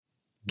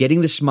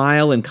Getting the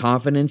smile and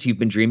confidence you've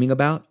been dreaming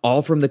about,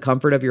 all from the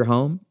comfort of your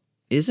home,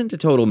 isn't a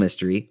total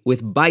mystery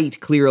with Bite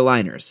Clear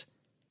Aligners.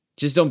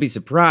 Just don't be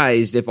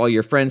surprised if all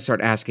your friends start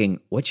asking,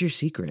 "What's your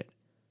secret?"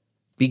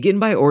 Begin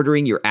by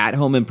ordering your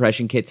at-home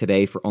impression kit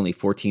today for only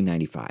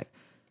 $14.95.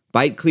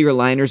 Bite Clear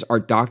Aligners are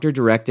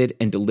doctor-directed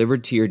and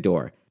delivered to your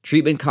door.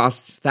 Treatment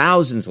costs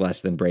thousands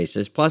less than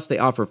braces, plus they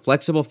offer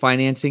flexible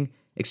financing,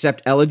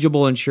 accept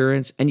eligible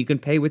insurance, and you can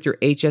pay with your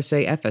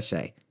HSA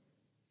FSA.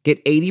 Get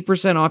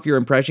 80% off your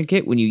impression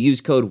kit when you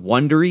use code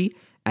WONDERY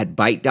at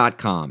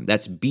Byte.com.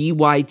 That's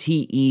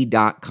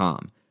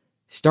BYTE.com.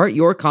 Start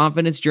your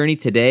confidence journey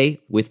today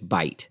with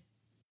Byte.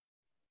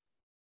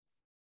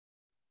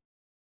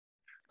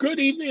 Good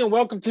evening and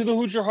welcome to the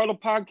Hoosier Huddle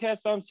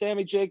podcast. I'm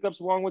Sammy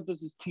Jacobs. Along with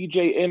us is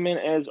TJ Inman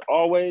as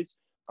always,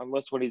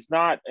 unless when he's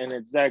not, and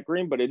it's Zach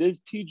Green, but it is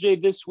TJ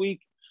this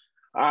week.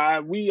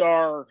 We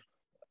are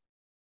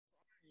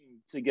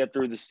trying to get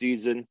through the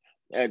season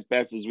as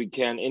best as we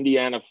can.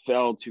 Indiana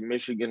fell to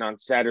Michigan on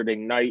Saturday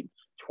night,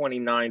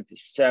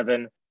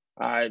 29-7.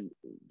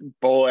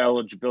 Bowl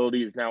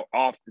eligibility is now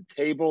off the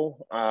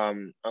table,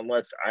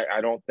 unless I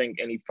don't think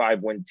any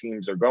 5-win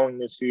teams are going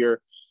this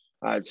year.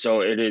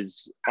 So it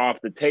is off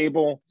the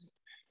table.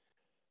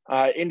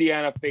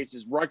 Indiana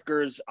faces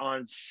Rutgers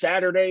on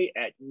Saturday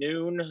at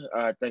noon.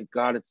 Thank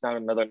God it's not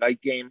another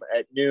night game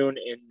at noon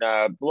in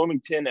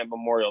Bloomington at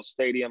Memorial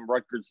Stadium.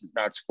 Rutgers has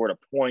not scored a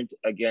point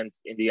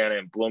against Indiana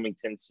in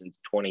Bloomington since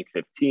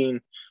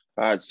 2015.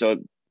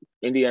 So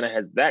Indiana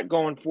has that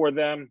going for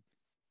them.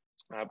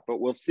 But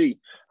we'll see.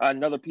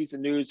 Another piece of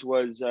news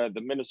was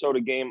the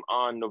Minnesota game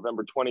on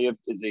November 20th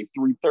is a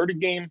 3:30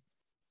 game,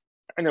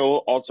 and it will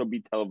also be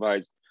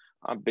televised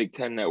on Big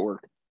Ten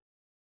Network.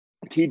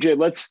 TJ,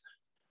 let's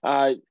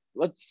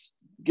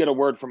get a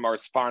word from our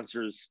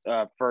sponsors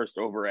first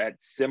over at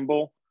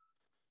Symbol.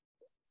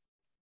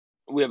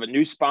 We have a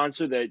new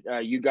sponsor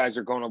that you guys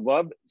are going to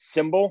love.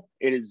 Symbol.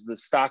 It is the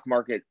stock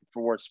market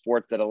for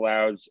sports that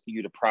allows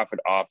you to profit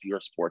off your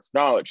sports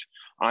knowledge.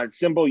 On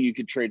Symbol, you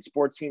can trade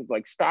sports teams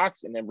like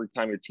stocks, and every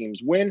time your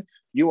teams win,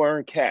 you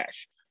earn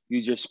cash.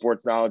 Use your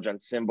sports knowledge on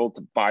Symbol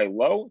to buy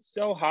low,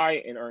 sell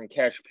high, and earn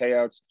cash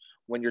payouts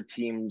when your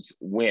teams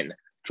win.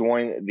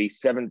 Join the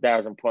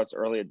 7,000 plus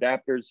early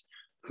adapters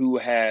who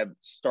have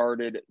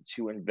started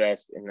to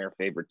invest in their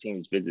favorite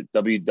teams. Visit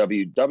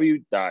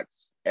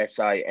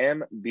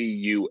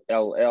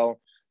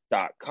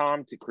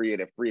www.simbull.com to create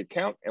a free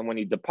account. And when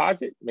you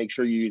deposit, make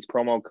sure you use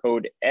promo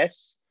code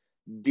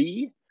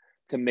SD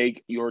to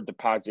make your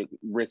deposit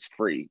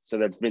risk-free. So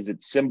that's visit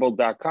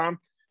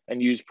simbull.com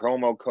and use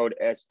promo code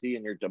SD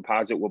and your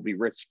deposit will be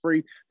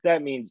risk-free.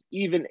 That means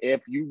even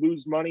if you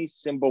lose money,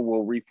 Symbol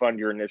will refund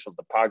your initial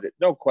deposit.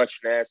 No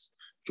question asked.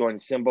 Join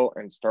Symbol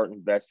and start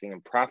investing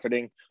and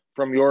profiting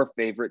from your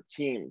favorite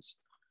teams.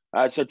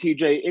 So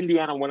TJ,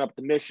 Indiana went up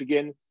to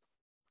Michigan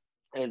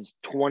as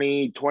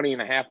 20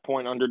 and a half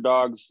point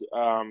underdogs.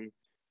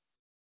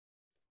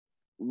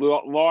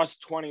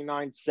 Lost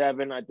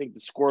 29-7. I think the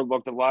score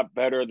looked a lot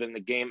better than the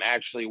game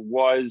actually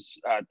was,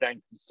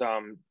 thanks to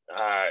some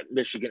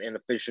Michigan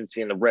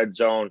inefficiency in the red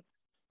zone,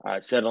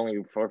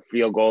 settling for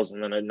field goals,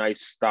 and then a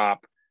nice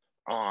stop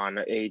on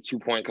a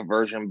 2-point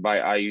conversion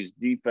by IU's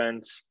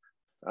defense.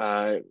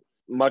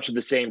 Much of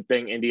the same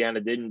thing.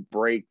 Indiana didn't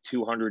break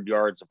 200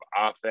 yards of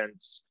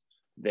offense.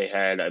 They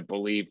had, I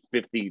believe,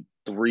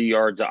 53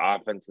 yards of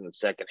offense in the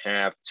second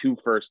half, 2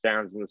 first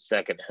downs in the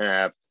second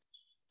half.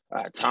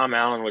 Tom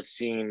Allen was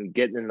seen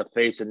getting in the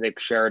face of Nick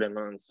Sheridan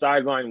on the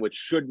sideline, which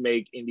should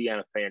make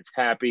Indiana fans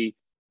happy,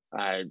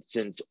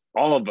 since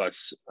all of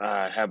us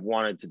have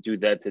wanted to do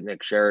that to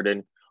Nick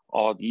Sheridan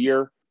all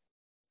year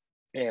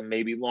and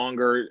maybe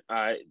longer.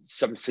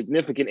 Some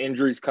significant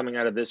injuries coming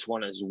out of this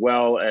one, as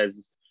well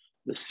as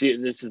this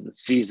is the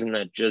season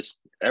that just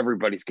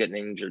everybody's getting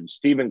injured.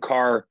 Stephen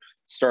Carr,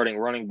 starting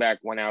running back,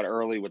 went out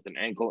early with an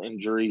ankle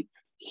injury.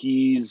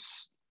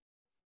 He's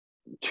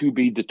to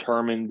be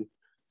determined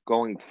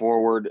going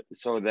forward.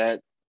 So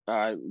that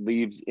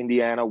leaves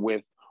Indiana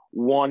with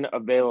one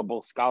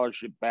available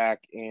scholarship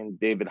back in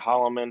David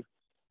Holloman,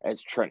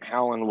 as Trent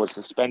Howland was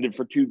suspended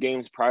for 2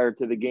 games prior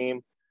to the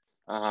game.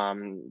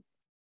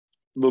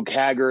 Luke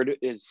Haggard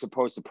is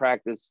supposed to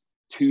practice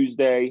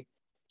Tuesday.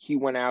 He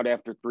went out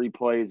after 3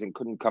 plays and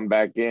couldn't come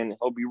back in.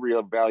 He'll be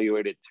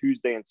reevaluated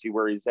Tuesday and see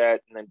where he's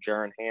at. And then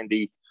Jaron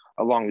Handy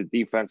along the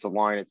defensive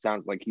line, it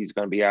sounds like he's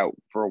going to be out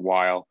for a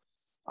while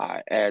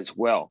as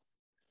well.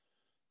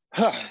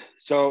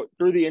 So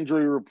through the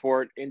injury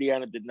report,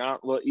 Indiana did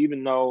not look,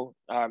 even though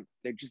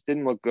they just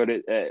didn't look good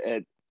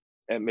at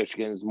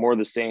Michigan. It's more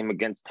the same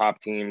against top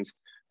teams.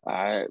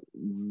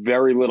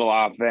 Very little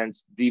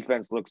offense.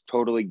 Defense looks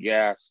totally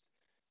gassed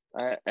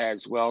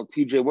as well.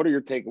 TJ, what are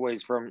your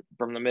takeaways from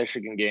the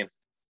Michigan game?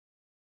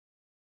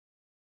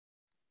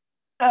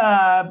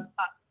 I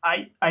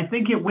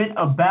think it went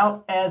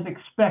about as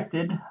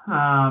expected.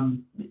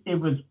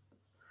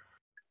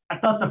 I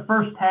thought the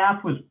first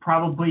half was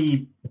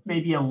probably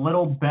maybe a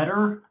little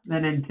better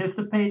than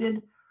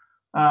anticipated.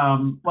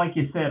 Like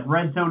you said,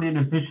 red zone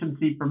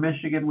inefficiency for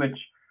Michigan, which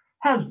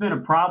has been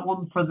a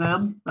problem for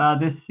them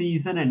this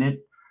season, and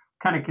it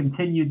kind of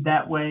continued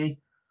that way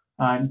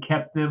and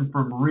kept them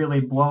from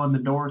really blowing the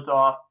doors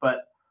off.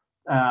 But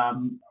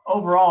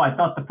overall, I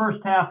thought the first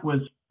half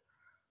was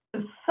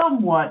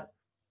somewhat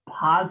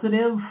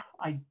positive,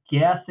 I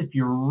guess, if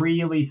you're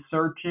really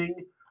searching.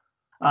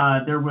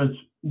 There was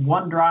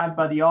one drive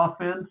by the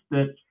offense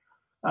that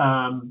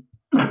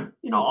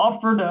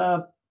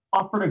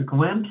offered a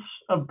glimpse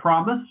of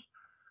promise.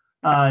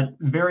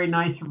 Very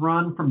nice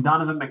run from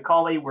Donovan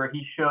McCulley where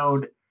he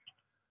showed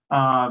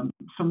some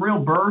real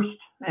burst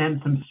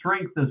and some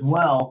strength as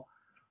well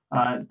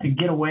to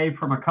get away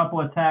from a couple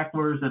of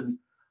tacklers and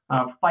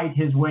fight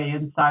his way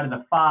inside of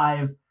the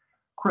 5.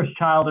 Chris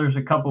Childers,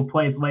 a couple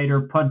plays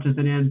later, punches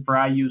it in for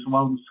IU's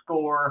lone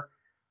score.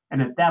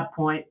 And at that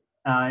point,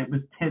 it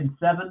was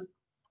 10-7.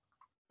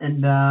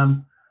 And,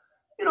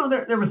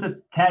 there was a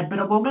tad bit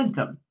of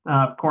momentum.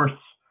 Of course,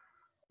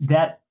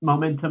 that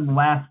momentum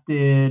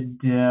lasted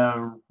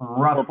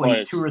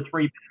roughly 2 or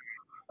 3 minutes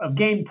of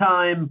game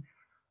time.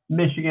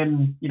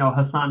 Michigan,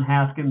 Hassan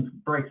Haskins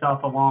breaks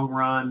off a long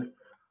run,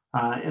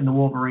 and the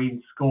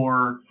Wolverines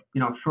score,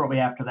 shortly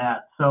after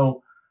that.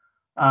 So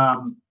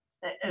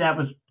that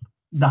was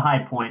the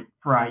high point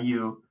for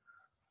IU.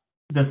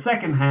 The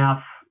second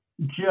half,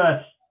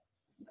 just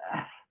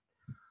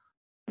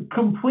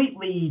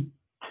completely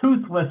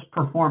toothless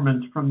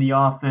performance from the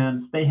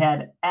offense. They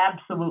had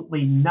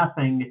absolutely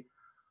nothing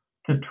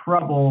to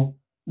trouble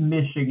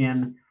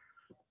Michigan.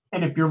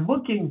 And if you're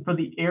looking for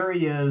the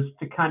areas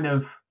to kind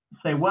of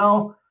say,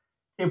 well,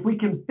 if we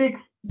can fix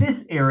this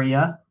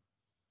area,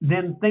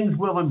 then things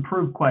will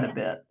improve quite a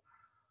bit.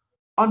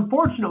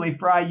 Unfortunately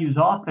for IU's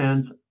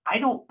offense, I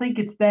don't think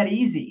it's that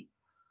easy.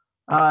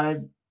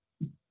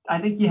 I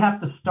think you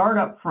have to start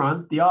up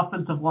front. The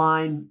offensive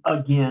line,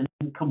 again,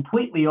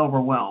 completely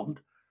overwhelmed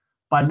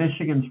by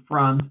Michigan's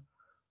front.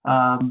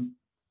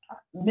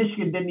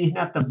 Michigan didn't even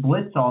have to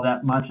blitz all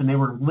that much, and they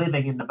were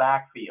living in the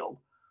backfield.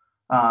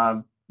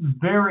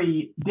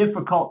 Very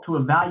difficult to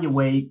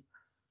evaluate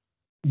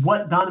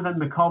what Donovan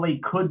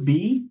McCulley could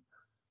be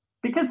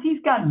because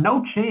he's got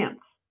no chance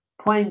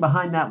playing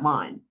behind that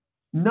line.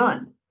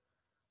 None.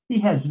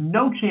 He has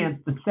no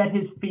chance to set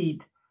his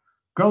feet,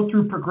 go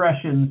through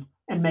progressions,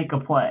 and make a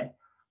play.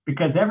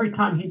 Because every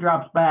time he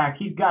drops back,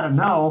 he's got to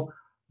know,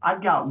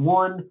 I've got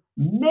 1,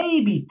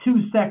 maybe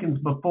 2 seconds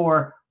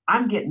before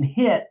I'm getting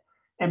hit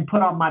and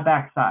put on my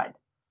backside.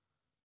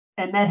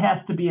 And that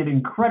has to be an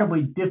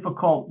incredibly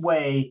difficult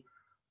way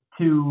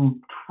to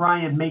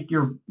try and make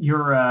your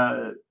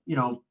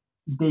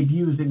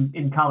debuts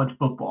in college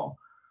football.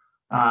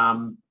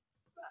 I'm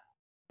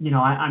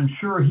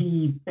sure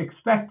he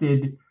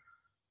expected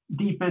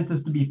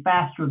defenses to be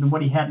faster than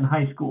what he had in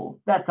high school.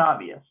 That's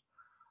obvious.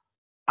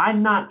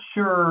 I'm not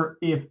sure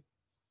if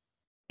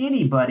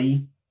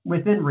anybody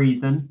within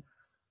reason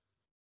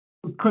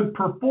could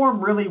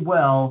perform really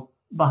well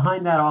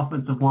behind that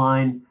offensive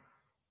line.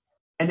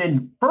 And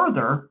then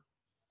further,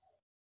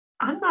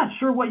 I'm not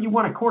sure what you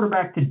want a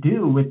quarterback to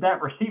do with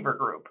that receiver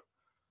group.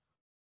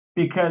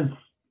 Because,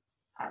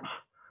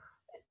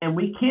 and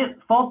we can't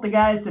fault the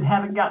guys that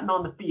haven't gotten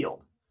on the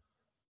field,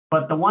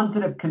 but the ones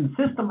that have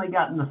consistently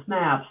gotten the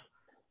snaps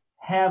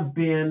have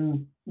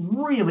been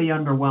really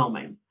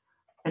underwhelming.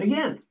 And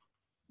again,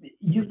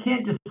 you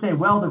can't just say,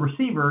 well, the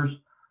receivers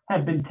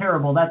have been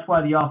terrible. That's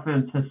why the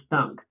offense has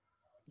stunk.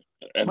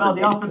 Well,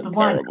 the offensive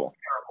line is terrible.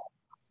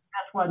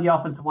 That's why the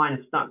offensive line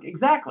has stunk.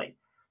 Exactly.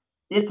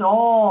 It's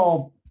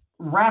all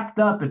wrapped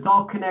up. It's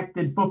all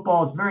connected.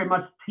 Football is very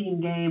much a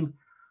team game.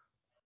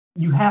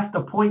 You have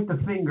to point the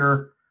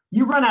finger.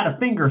 You run out of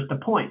fingers to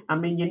point. I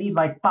mean, you need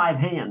like 5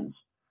 hands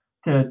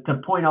to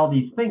point all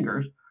these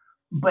fingers.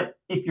 But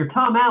if you're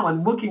Tom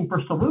Allen looking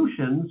for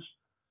solutions,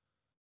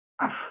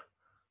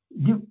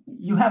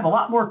 you have a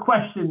lot more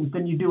questions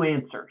than you do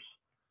answers.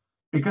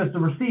 Because the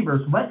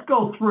receivers, let's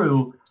go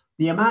through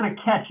the amount of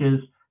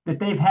catches that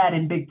they've had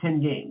in Big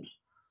Ten games.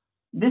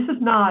 This is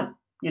not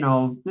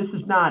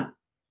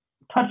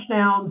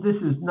touchdowns.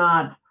 This is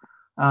not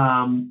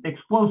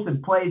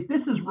explosive plays.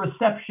 This is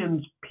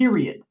receptions,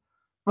 period,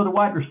 for the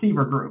wide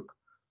receiver group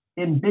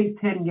in Big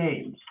Ten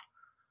games.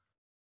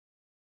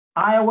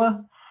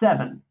 Iowa,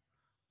 7.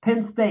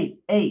 Penn State,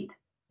 8.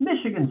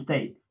 Michigan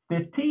State,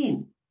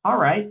 15. All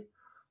right.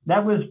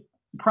 That was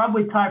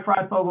probably Ty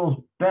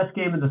Fryfogel's best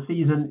game of the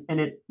season, and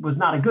it was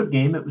not a good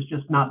game. It was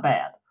just not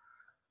bad.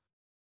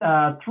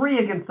 3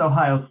 against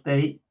Ohio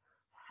State,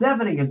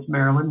 7 against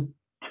Maryland,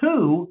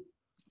 2,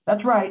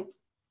 that's right,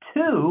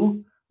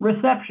 2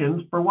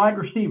 receptions for wide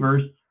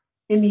receivers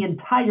in the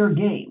entire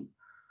game.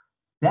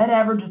 That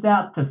averages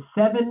out to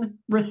 7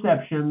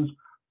 receptions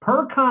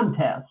per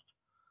contest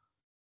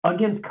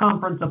against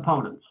conference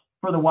opponents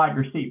for the wide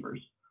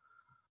receivers.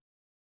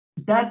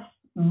 That's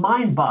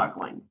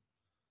mind-boggling.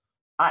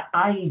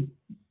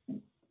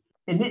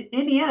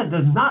 Indiana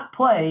does not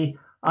play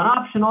an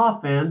option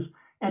offense,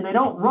 and they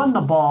don't run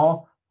the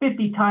ball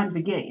 50 times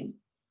a game.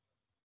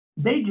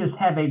 They just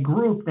have a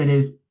group that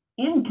is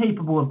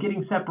incapable of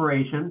getting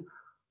separation,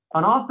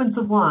 an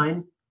offensive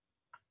line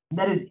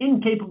that is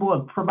incapable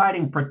of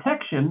providing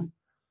protection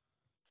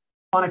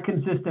on a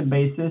consistent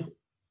basis.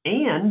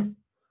 And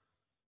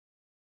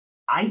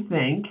I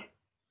think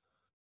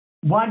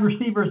wide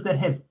receivers that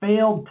have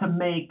failed to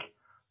make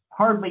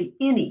hardly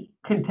any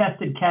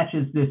contested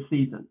catches this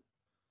season.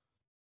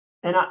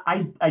 And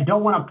I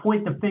don't want to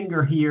point the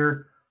finger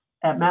here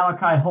at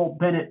Malachi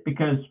Holt-Bennett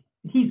because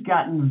he's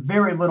gotten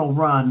very little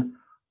run,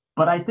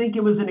 but I think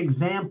it was an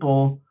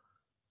example.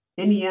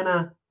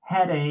 Indiana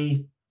had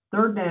a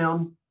third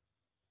down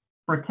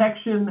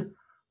protection,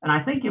 and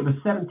I think it was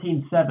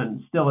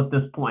 17-7 still at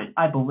this point,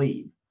 I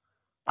believe.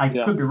 I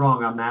could be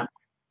wrong on that,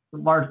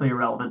 largely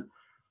irrelevant.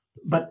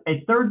 But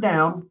a third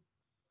down,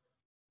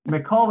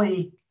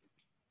 McCauley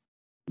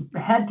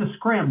had to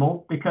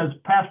scramble because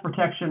pass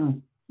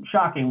protection,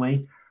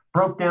 shockingly,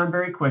 broke down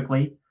very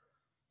quickly.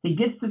 He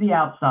gets to the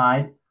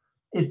outside,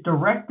 is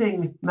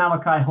directing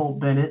Malachi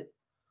Holt-Bennett,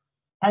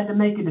 had to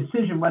make a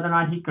decision whether or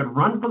not he could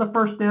run for the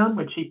first down,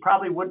 which he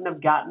probably wouldn't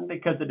have gotten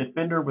because the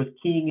defender was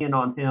keying in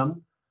on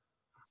him.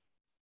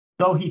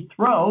 So he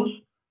throws,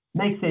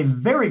 makes a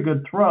very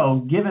good throw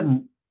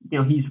given,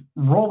 he's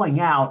rolling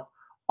out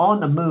on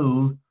the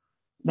move,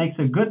 makes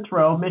a good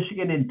throw.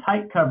 Michigan in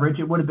tight coverage.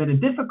 It would have been a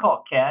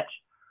difficult catch.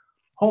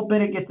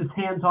 Holt-Bennett gets his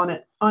hands on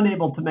it,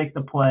 unable to make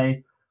the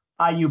play.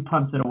 IU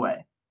punts it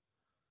away.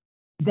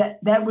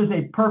 That was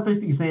a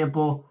perfect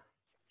example.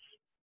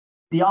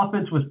 The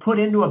offense was put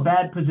into a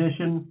bad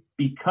position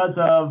because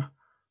of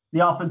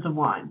the offensive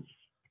line.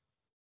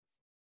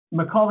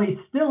 McCauley's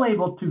still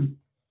able to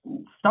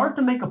start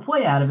to make a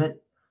play out of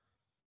it,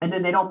 and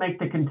then they don't make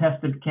the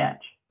contested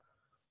catch.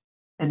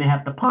 And they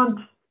have to punt,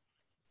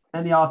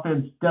 and the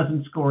offense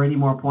doesn't score any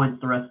more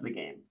points the rest of the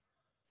game.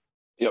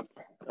 Yep.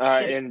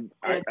 And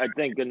I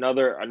think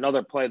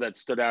another play that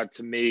stood out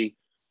to me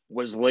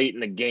was late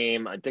in the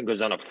game. I think it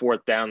was on a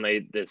fourth down. They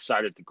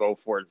decided to go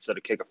for it instead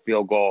of kick a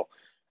field goal,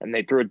 and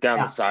they threw it down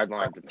the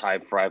sideline to Ty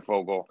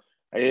Freifogel.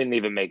 I didn't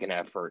even make an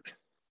effort.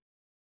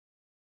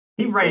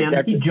 He ran.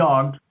 He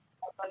jogged.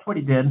 That's what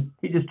he did.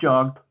 He just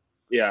jogged.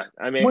 Yeah,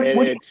 I mean,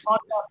 it's.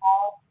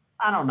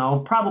 I don't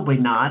know. Probably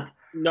not.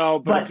 No,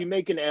 but if you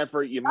make an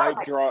effort, you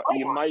might draw.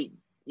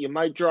 You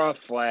might draw a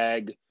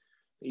flag.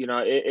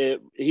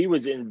 He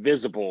was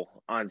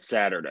invisible on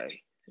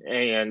Saturday,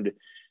 and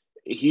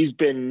he's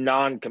been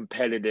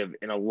non-competitive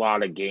in a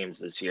lot of games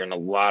this year in a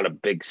lot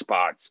of big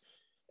spots.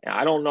 And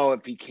I don't know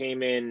if he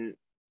came in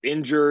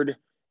injured,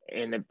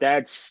 and if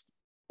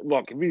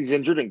he's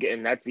injured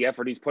and that's the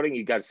effort he's putting,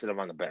 you got to sit him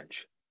on the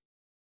bench.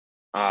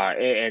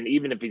 And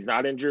even if he's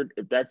not injured,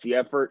 if that's the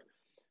effort,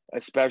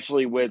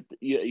 especially with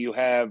you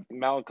have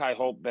Malachi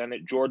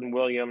Holt-Bennett, Jordan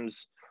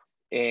Williams,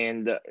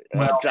 and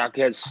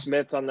Jaquez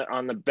Smith on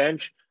the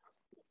bench,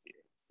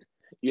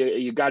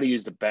 you got to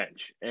use the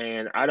bench.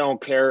 And I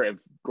don't care if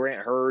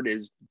Grant Hurd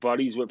is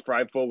buddies with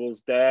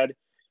Freifogel's dad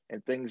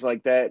and things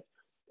like that.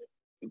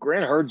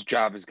 Grant Hurd's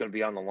job is going to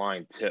be on the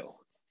line too.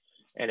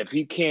 And if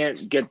he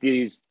can't get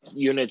these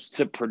units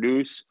to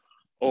produce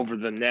over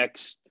the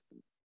next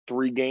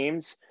 3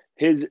 games,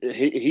 he's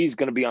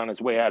going to be on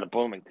his way out of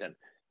Bloomington.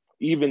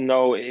 Even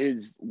though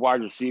his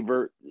wide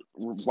receiver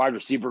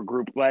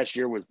group last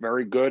year was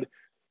very good,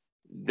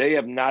 they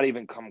have not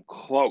even come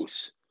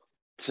close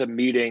to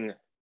meeting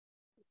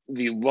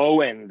the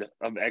low end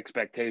of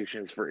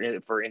expectations for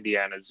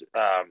Indiana's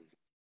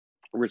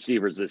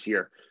receivers this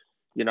year.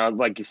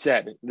 Like you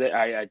said,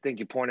 I think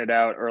you pointed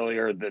out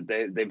earlier that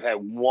they've had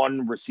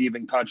 1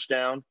 receiving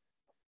touchdown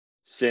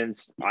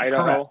since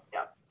Idaho.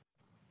 Yeah.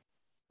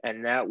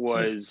 And that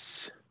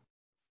was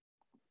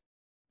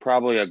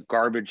probably a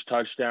garbage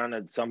touchdown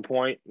at some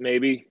point,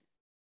 maybe.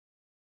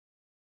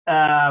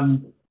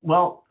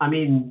 Well, I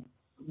mean,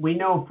 we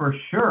know for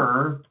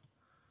sure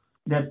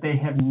that they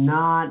have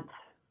not.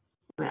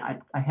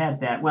 I had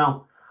that.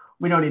 Well,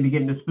 we don't need to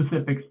get into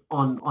specifics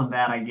on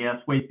that, I guess.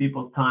 Waste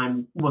people's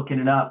time looking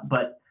it up.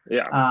 But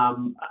yeah,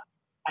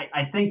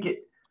 I think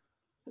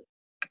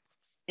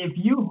if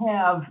you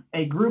have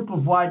a group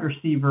of wide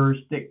receivers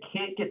that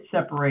can't get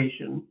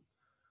separation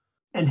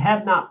and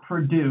have not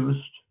produced,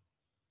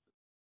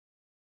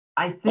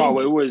 I think. Oh,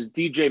 it was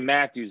DJ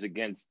Matthews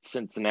against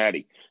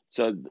Cincinnati.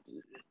 So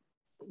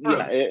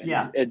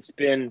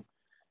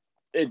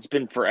it's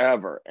been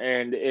forever,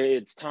 and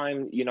it's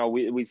time.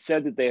 We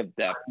said that they have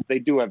depth. They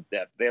do have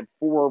depth. They have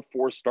 4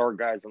 4-star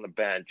guys on the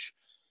bench,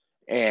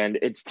 and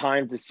it's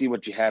time to see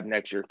what you have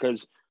next year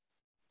because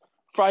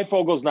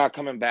Freifogel's not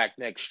coming back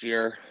next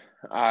year,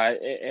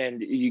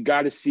 and you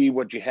got to see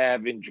what you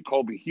have in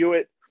Jacoby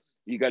Hewitt.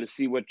 You got to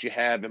see what you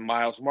have in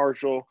Miles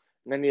Marshall,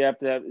 and then you have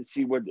to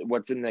see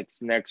what's in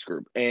next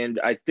group. And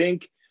I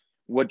think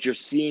what you're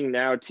seeing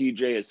now,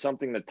 TJ, is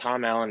something that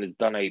Tom Allen has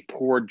done a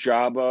poor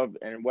job of.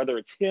 And whether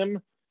it's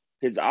him,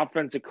 his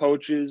offensive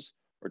coaches,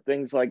 or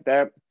things like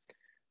that,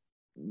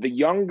 the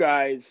young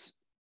guys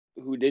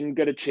who didn't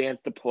get a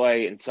chance to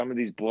play in some of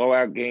these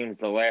blowout games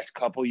the last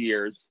couple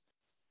years,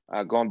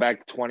 going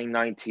back to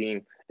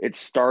 2019, it's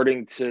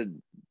starting to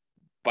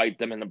bite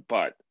them in the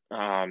butt.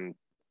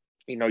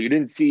 You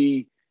didn't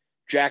see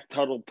Jack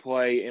Tuttle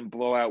play in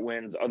blowout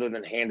wins other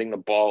than handing the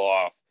ball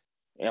off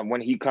And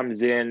when he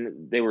comes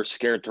in, they were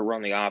scared to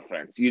run the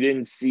offense. You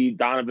didn't see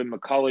Donovan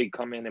McCulley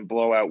come in and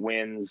blowout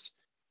wins,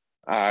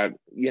 in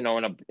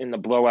the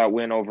blowout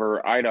win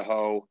over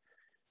Idaho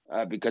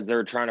because they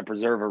were trying to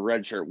preserve a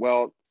red shirt.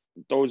 Well,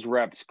 those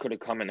reps could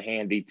have come in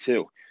handy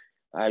too.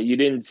 You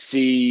didn't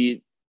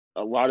see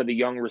a lot of the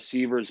young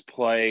receivers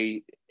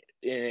play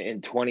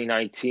in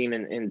 2019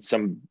 in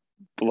some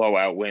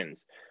blowout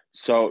wins.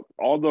 So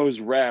all those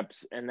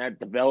reps and that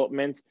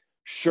development,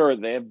 sure,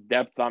 they have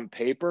depth on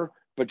paper,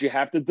 but you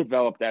have to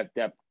develop that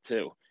depth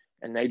too.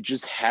 And they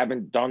just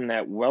haven't done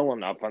that well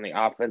enough on the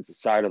offensive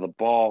side of the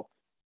ball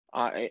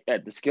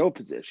at the skill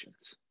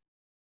positions.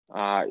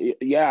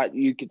 Yeah,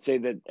 you could say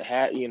that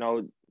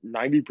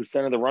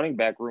 90% of the running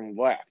back room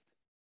left.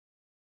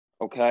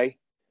 Okay.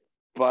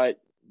 But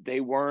they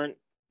weren't.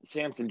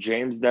 Samson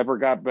James never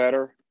got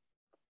better.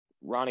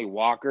 Ronnie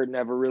Walker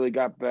never really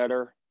got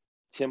better.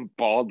 Tim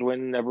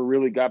Baldwin never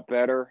really got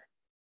better,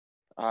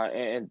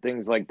 and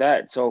things like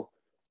that. So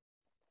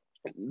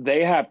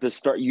they have to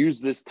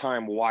use this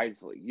time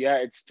wisely. Yeah,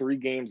 it's 3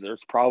 games.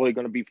 There's probably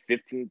going to be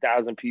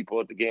 15,000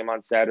 people at the game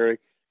on Saturday.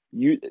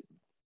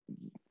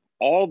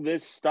 All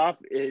this stuff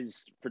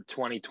is for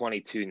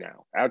 2022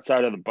 now,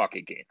 outside of the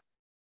bucket game,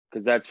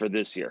 because that's for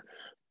this year.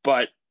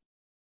 But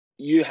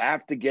you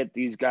have to get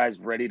these guys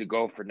ready to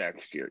go for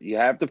next year. You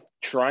have to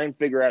try and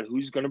figure out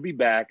who's going to be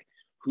back,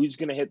 who's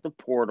going to hit the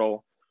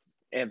portal,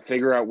 and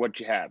figure out what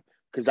you have.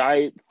 Because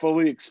I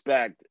fully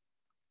expect,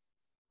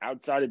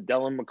 outside of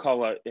Dylan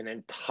McCullough, an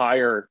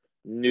entire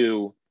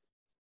new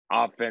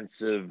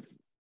offensive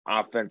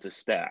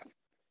staff.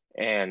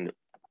 And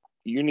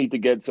you need to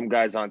get some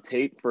guys on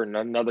tape for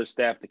another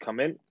staff to come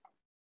in.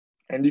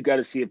 And you got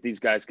to see if these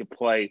guys could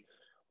play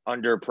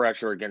under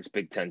pressure against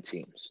Big Ten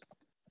teams.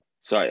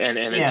 So,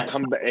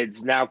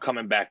 it's now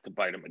coming back to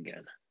bite them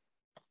again.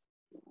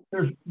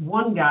 There's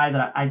one guy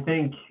that I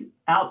think,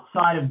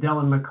 outside of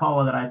Dylan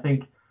McCullough, that I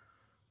think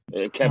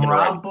Kevin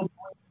Wright.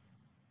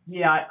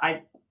 Yeah,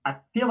 I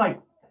feel like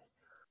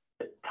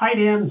tight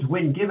ends,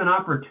 when given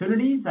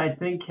opportunities, I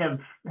think have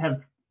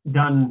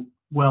done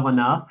well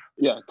enough.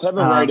 Yeah, Kevin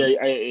Wright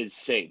is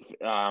safe,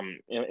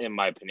 in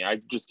my opinion.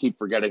 I just keep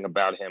forgetting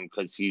about him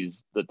because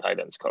he's the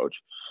tight ends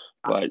coach.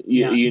 But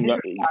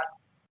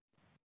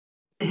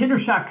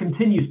Hendershot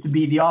continues to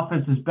be the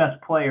offense's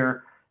best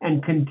player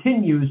and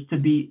continues to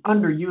be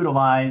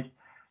underutilized.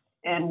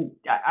 And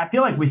I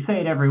feel like we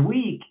say it every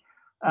week,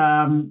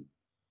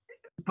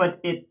 but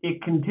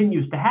it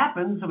continues to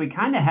happen. So we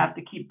kind of have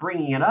to keep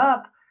bringing it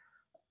up.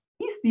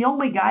 He's the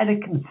only guy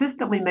that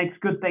consistently makes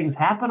good things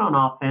happen on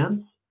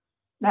offense.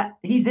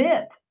 He's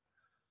it.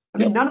 I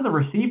mean, none of the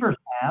receivers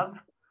have.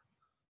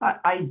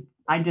 I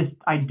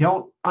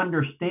don't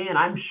understand.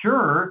 I'm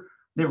sure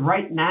that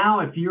right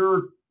now, if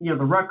you're the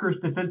Rutgers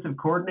defensive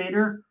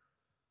coordinator,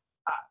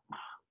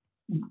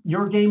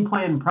 your game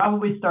plan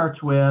probably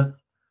starts with,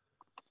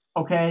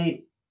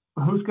 okay,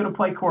 who's going to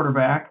play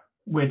quarterback,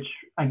 which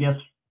I guess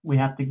we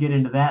have to get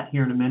into that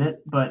here in a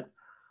minute. But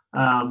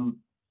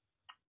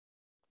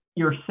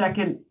your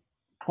second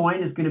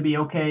point is going to be,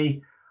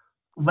 okay,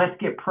 let's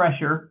get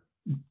pressure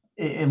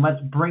and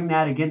let's bring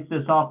that against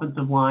this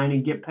offensive line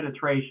and get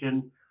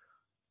penetration.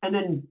 And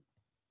then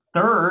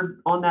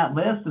third on that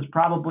list is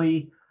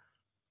probably,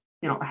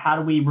 how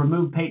do we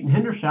remove Peyton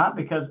Hendershot?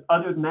 Because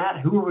other than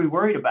that, who are we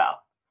worried about?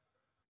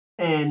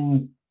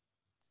 And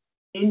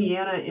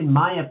Indiana, in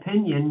my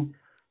opinion,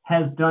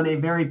 has done a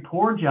very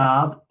poor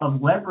job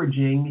of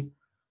leveraging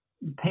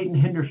Peyton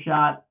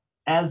Hendershot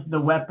as the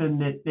weapon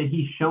that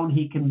he's shown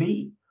he can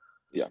be.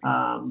 Yeah.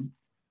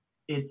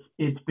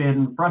 It's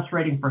been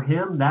frustrating for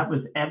him. That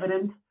was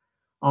evident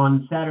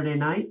on Saturday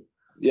night.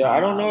 Yeah, I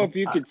don't know if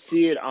you could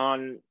see it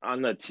on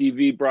the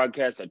TV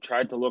broadcast. I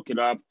tried to look it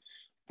up,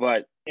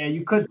 but yeah,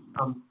 you could.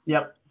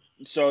 Yep.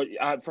 So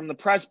from the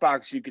press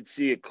box, you could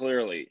see it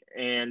clearly,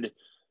 and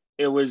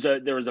there was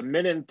a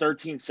minute and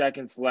 13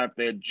 seconds left.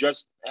 They had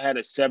just had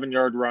a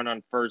 7-yard run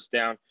on first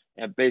down,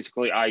 and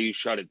basically IU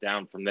shut it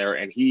down from there.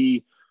 And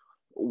he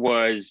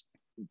was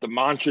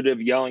demonstrative,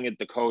 yelling at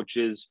the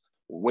coaches,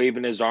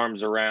 waving his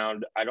arms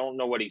around. I don't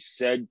know what he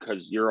said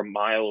because you're a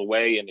mile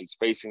away and he's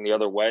facing the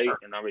other way,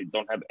 and I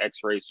don't have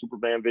X-ray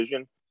Superman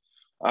vision.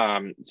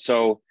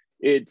 So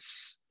it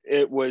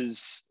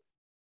was,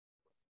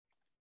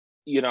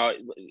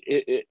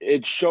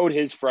 it showed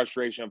his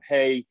frustration of,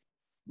 hey,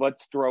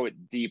 let's throw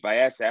it deep. I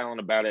asked Alan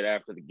about it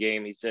after the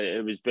game. He said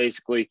it was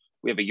basically,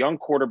 we have a young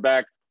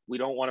quarterback. We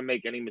don't want to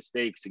make any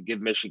mistakes and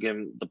give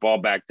Michigan the ball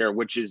back there,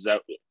 which is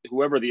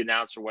whoever the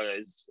announcer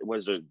was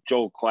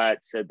Joel Klatt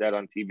said that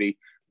on TV.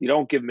 You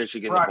don't give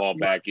Michigan the ball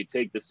back. You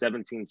take the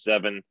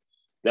 17-7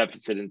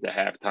 deficit into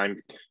halftime.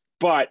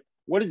 But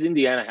what does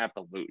Indiana have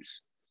to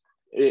lose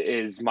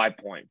is my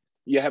point.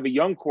 You have a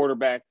young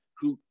quarterback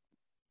who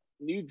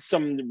needs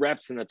some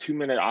reps in a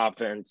 2-minute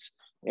offense,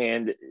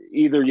 and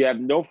either you have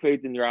no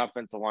faith in your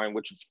offensive line,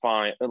 which is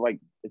fine. Like,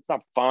 it's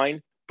not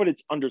fine, but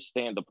it's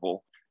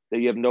understandable that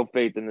you have no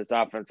faith in this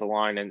offensive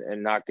line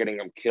and not getting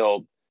them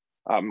killed,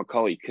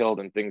 McCulley killed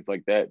and things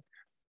like that.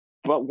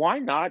 But why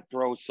not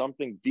throw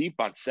something deep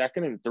on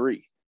 2nd and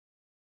 3?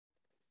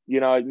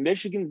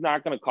 Michigan's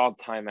not going to call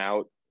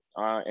timeout.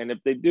 And if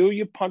they do,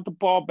 you punt the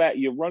ball back.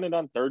 You run it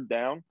on third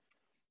down,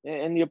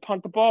 and you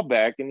punt the ball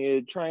back, and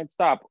you try and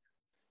stop.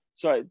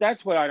 So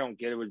that's what I don't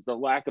get. It was the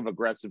lack of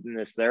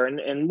aggressiveness there.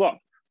 And look,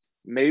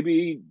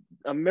 maybe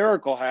a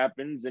miracle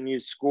happens and you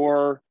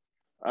score,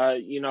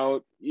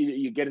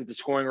 you get into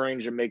scoring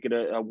range and make it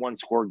a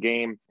one-score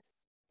game.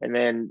 And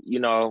then,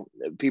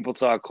 people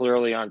saw it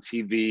clearly on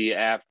TV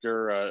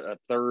after a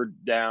third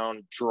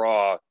down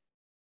draw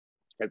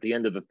at the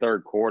end of the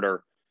third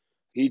quarter.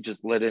 He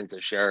just lit into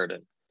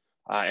Sheridan.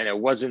 And it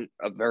wasn't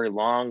a very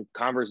long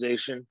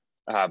conversation,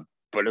 but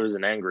it was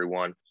an angry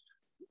one.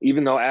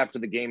 Even though after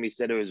the game he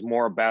said it was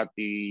more about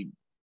the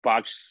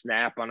botched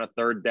snap on a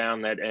third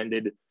down that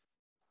ended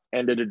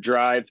a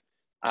drive,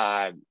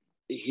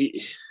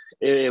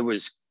 it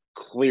was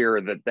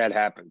clear that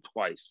happened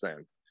twice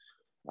then,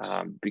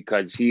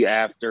 because he,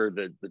 after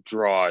the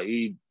draw,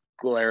 he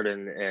glared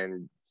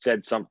and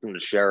said something to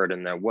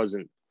Sheridan that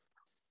wasn't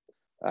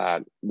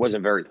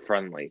very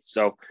friendly.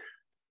 So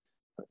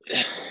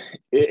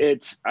I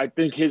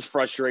think his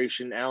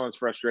frustration, Allen's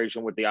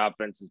frustration with the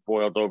offense, is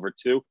boiled over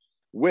too,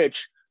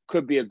 which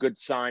could be a good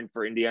sign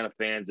for Indiana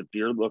fans if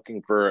you're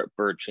looking for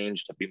a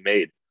change to be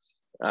made.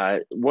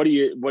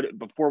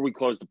 Before we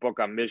close the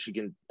book on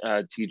Michigan,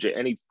 TJ,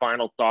 any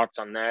final thoughts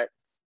on that?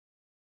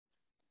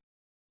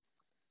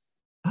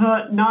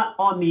 Not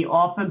on the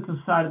offensive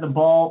side of the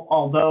ball,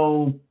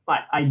 although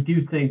I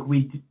do think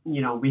we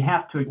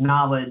have to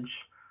acknowledge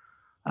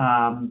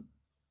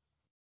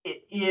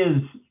it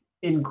is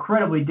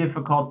incredibly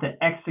difficult to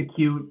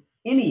execute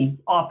any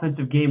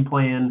offensive game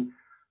plan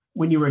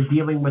when you are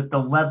dealing with the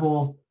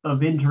level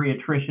of injury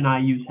attrition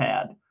IU's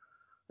had.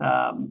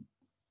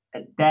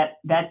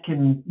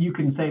 You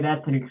can say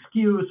that's an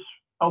excuse.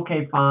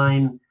 Okay,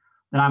 fine.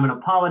 That I'm an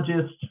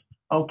apologist.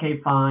 Okay,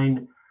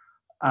 fine.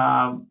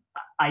 I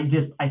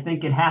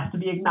think it has to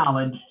be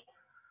acknowledged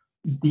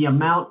the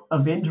amount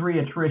of injury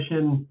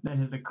attrition that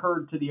has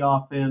occurred to the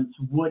offense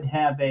would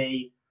have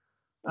a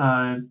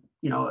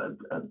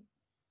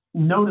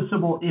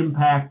noticeable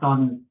impact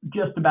on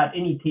just about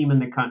any team in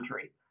the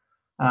country.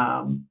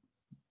 I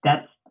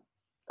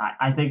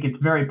think it's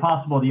very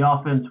possible the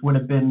offense would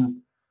have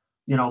been,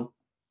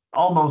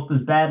 almost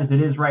as bad as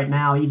it is right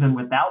now, even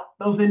without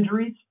those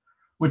injuries,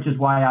 which is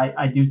why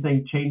I do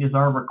think changes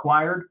are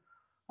required.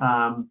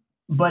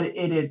 But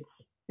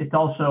it's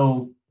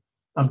also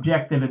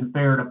objective and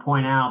fair to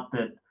point out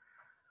that,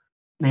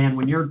 man,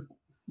 when you're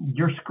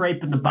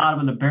scraping the bottom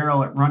of the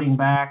barrel at running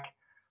back,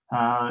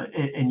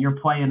 and you're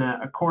playing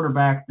a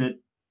quarterback that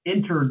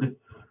entered,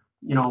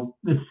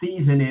 this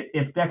season,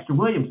 if Dexter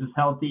Williams is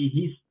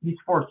healthy, he's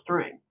fourth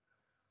string.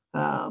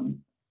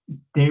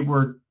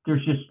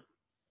 There's just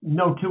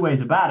no two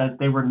ways about it.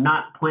 They were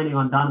not planning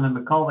on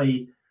Donovan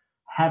McCulley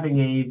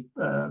having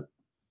a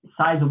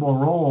sizable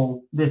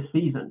role this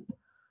season.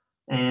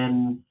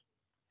 And,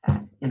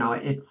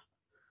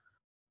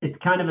 it's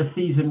kind of a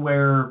season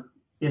where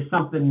if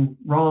something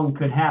wrong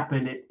could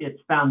happen, it's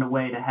found a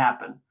way to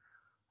happen.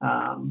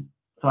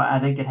 So I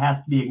think it has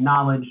to be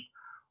acknowledged,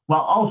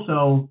 while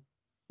also,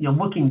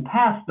 looking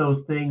past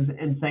those things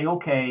and saying,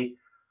 okay,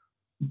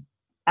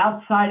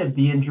 outside of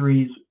the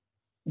injuries,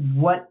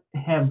 what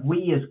have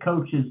we as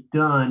coaches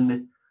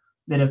done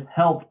that have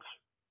helped,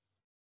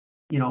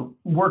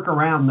 work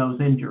around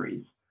those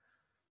injuries?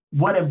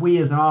 What have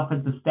we as an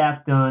offensive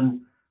staff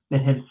done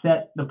that have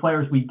set the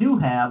players we do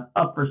have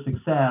up for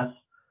success?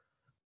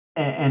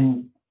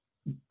 And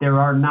there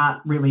are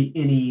not really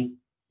any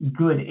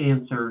good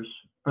answers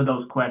for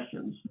those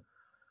questions.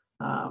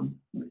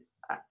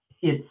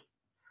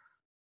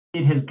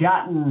 It has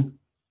gotten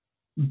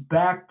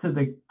back to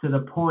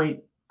the point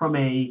from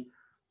me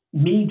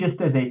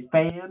just as a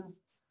fan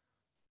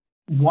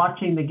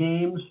watching the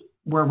games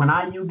where when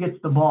IU gets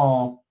the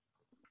ball,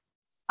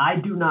 I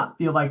do not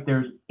feel like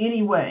there's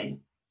any way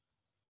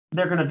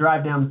they're going to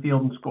drive down the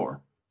field and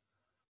score.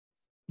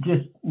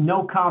 Just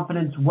no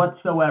confidence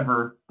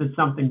whatsoever that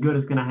something good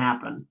is going to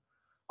happen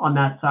on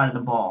that side of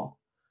the ball.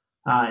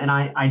 And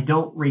I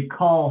don't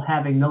recall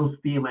having those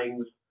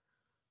feelings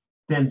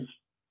since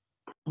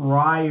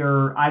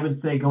prior, I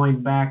would say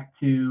going back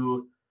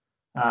to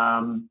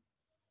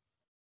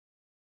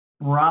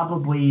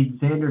probably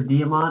Xander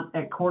Diamant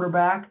at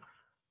quarterback.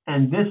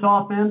 And this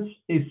offense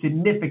is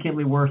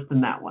significantly worse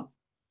than that one.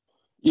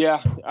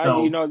 Yeah, I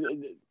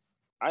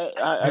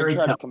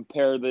try to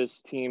compare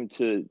this team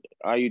to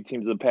IU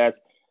teams of the past.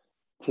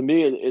 To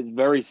me, it's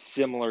very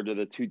similar to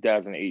the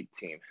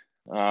 2018.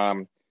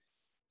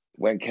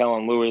 When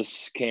Kellen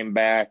Lewis came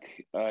back,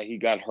 he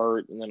got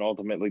hurt and then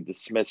ultimately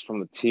dismissed from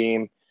the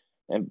team,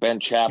 and Ben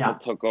Chappell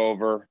took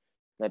over.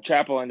 Now,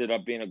 Chappell ended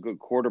up being a good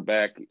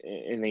quarterback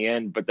in the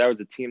end, but that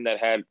was a team that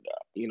had,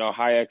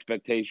 high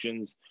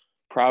expectations,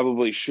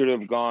 probably should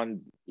have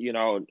gone,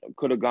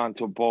 could have gone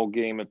to a bowl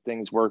game if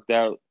things worked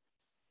out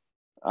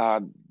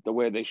the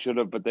way they should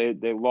have, but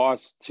they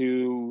lost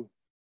to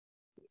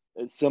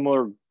a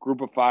similar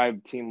group of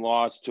five team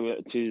loss to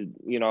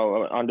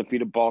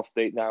undefeated Ball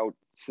State. Now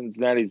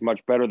Cincinnati's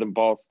much better than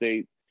Ball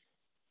State.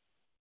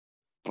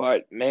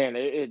 But man,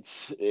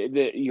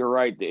 you're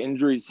right. The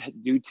injuries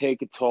do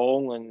take a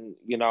toll, and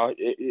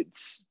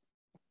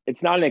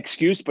it's not an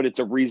excuse, but it's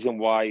a reason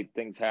why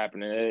things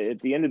happen. And at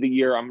the end of the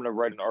year, I'm going to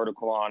write an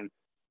article on,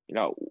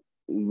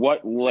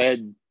 what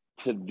led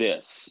to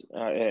this,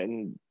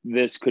 and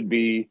this could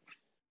be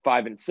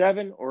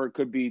 5-7, or it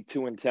could be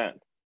 2-10.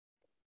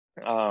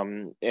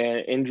 And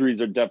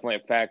injuries are definitely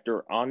a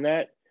factor on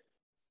that.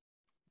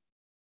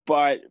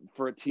 But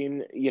for a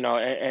team,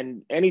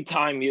 and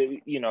anytime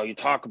you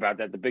talk about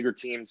that, the bigger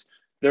teams,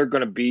 they're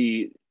going to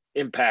be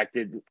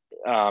impacted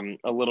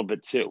a little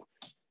bit too.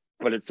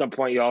 But at some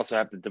point, you also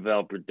have to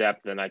develop your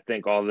depth, and I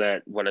think all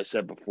that what I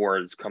said before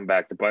has come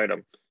back to bite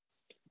them.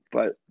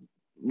 But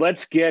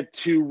let's get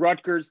to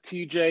Rutgers,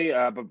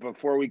 TJ. But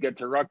before we get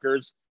to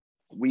Rutgers,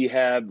 we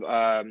have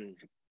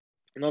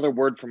another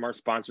word from our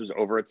sponsors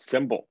over at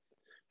Symbol.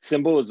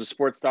 Symbol is a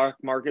sports stock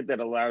market that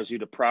allows you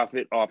to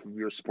profit off of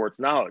your sports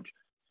knowledge.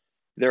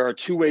 There are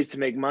two ways to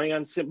make money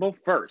on Symbol.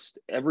 First,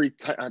 every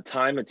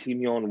time a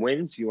team you own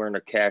wins, you earn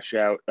a cash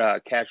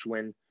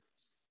win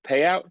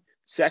payout.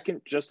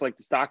 Second, just like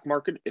the stock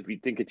market, if you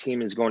think a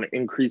team is going to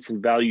increase in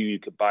value, you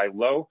could buy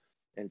low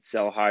and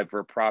sell high for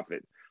a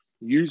profit.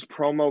 Use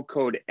promo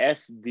code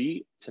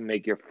SD to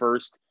make your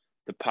first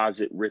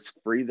deposit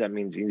risk-free. That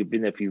means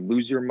even if you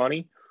lose your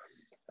money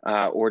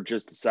or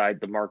just decide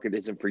the market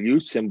isn't for you,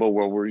 Symbol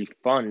will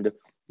refund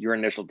your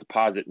initial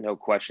deposit, no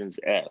questions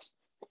asked.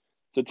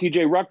 So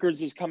TJ,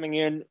 Rutgers is coming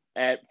in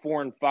at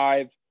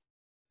 4-5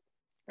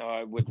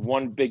 with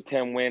one Big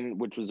Ten win,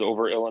 which was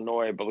over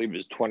Illinois. I believe it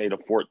was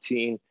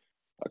 20-14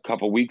 a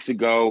couple weeks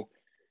ago.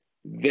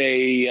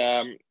 They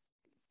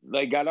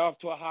got off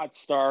to a hot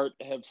start,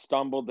 have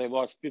stumbled. They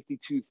lost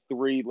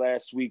 52-3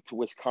 last week to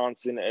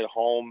Wisconsin at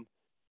home.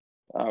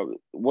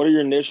 What are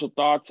your initial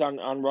thoughts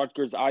on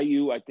Rutgers?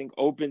 IU, I think,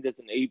 opened as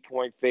an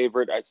 8-point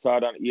favorite. I saw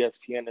it on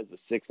ESPN as a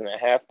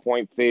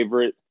 6.5-point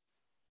favorite.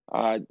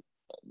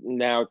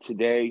 Now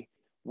today,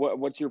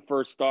 what's your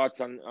first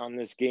thoughts on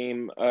this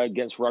game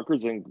against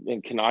Rutgers, and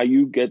can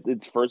IU get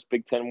its first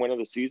Big Ten win of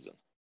the season?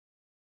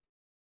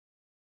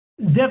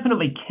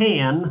 Definitely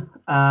can.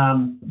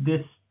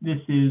 This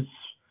is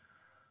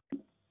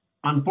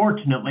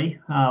unfortunately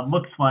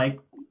looks like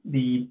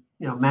the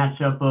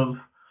matchup of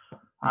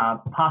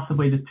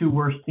possibly the two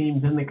worst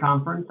teams in the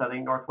conference. I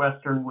think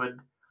Northwestern would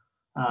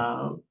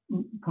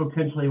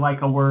potentially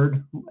like a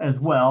word as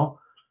well,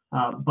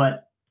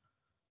 but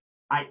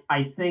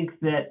I think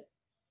that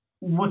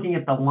looking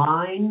at the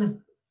line,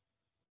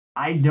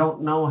 I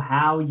don't know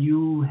how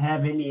you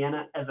have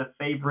Indiana as a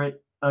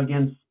favorite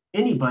against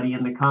anybody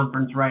in the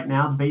conference right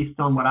now based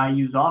on what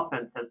IU's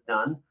offense has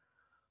done.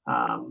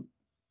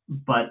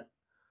 But,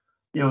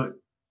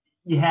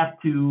 you have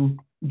to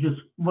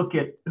just look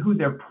at who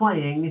they're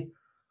playing,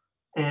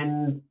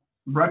 and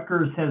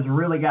Rutgers has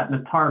really gotten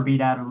the tar beat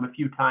out of them a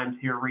few times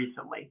here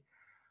recently.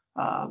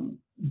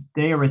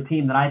 They are a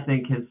team that I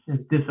think has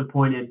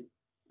disappointed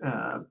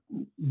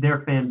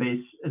their fan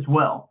base as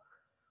well.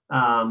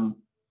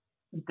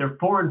 They're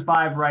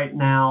 4-5 right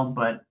now,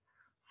 but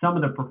some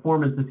of the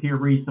performances here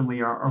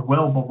recently are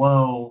well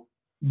below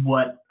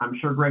what I'm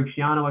sure Greg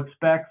Schiano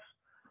expects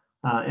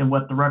and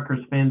what the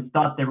Rutgers fans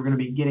thought they were going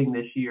to be getting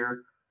this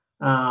year.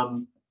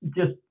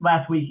 Just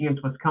last week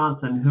against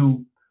Wisconsin,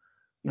 who,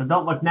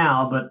 don't look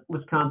now, but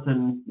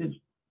Wisconsin is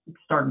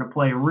starting to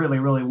play really,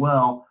 really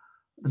well.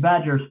 The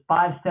Badgers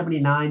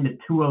 579 to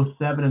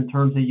 207 in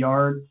terms of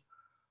yards.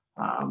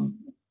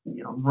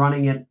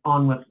 Running it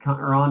on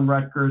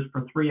Rutgers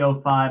for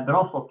 305, but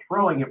also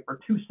throwing it for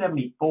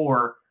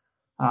 274.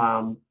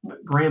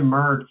 Graham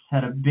Mertz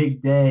had a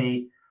big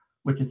day,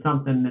 which is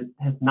something that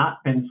has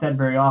not been said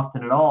very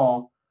often at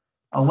all.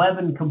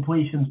 11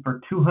 completions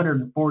for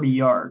 240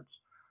 yards.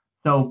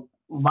 So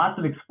lots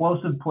of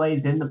explosive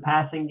plays in the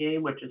passing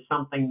game, which is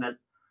something that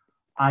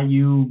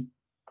IU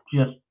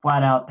just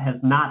flat out has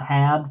not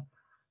had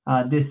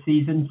this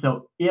season.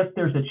 So if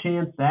there's a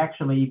chance to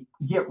actually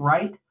get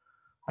right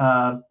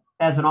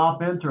as an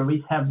offense, or at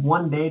least have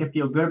one day to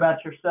feel good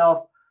about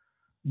yourself,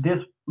 this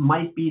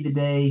might be the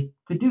day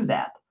to do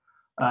that.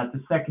 It's a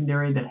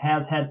secondary that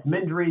has had some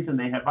injuries, and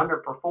they have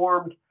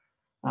underperformed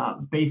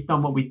based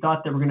on what we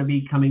thought they were going to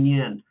be coming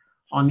in.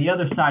 On the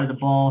other side of the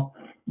ball,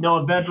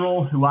 Noah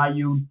Vedral, who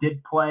IU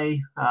did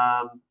play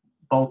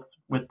both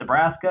with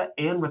Nebraska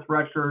and with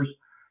Rutgers,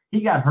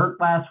 he got hurt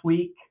last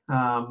week,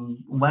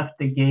 left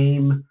the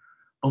game,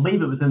 I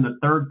believe it was in the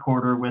third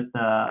quarter, with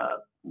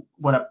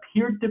what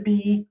appeared to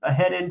be a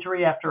head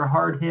injury after a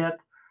hard hit.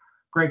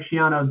 Greg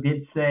Schiano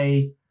did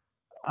say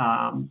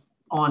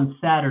on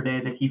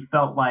Saturday that he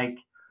felt like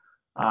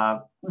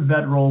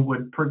Vedral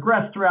would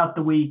progress throughout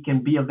the week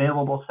and be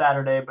available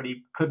Saturday, but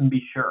he couldn't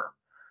be sure.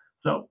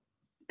 So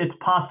it's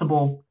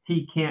possible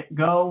he can't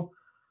go.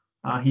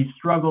 He's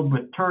struggled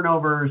with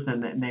turnovers,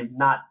 and they've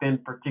not been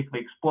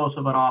particularly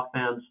explosive on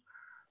offense.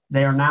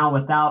 They are now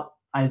without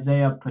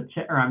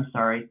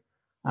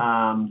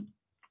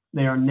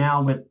they are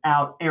now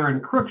without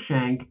Aaron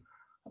Cruikshank,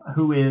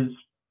 who is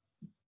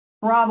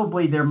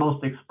probably their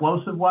most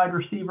explosive wide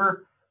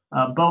receiver.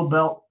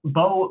 Bo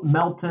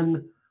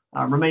Melton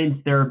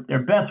Remains their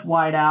best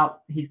wideout.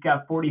 He's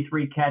got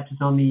 43 catches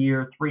on the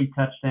year, 3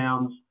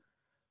 touchdowns.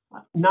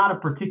 Not a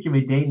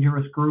particularly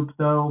dangerous group,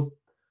 though.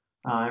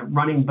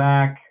 Running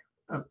back,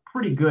 a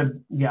pretty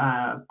good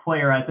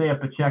player, Isaiah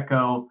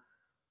Pacheco.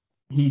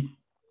 He's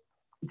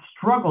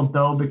struggled,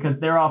 though, because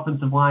their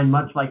offensive line,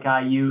 much like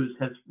IU's,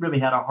 has really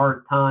had a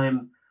hard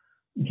time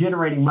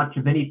generating much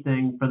of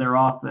anything for their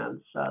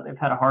offense. They've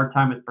had a hard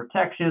time with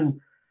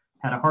protection,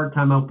 had a hard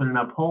time opening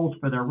up holes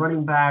for their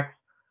running backs.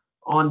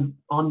 On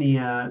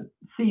the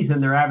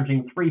season, they're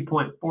averaging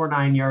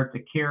 3.49 yards a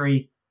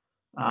carry.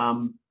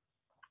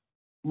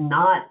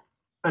 Not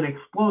an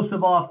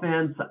explosive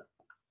offense.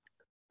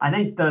 I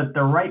think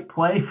the right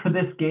play for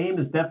this game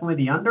is definitely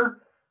the under.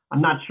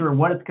 I'm not sure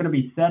what it's going to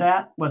be set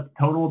at, what the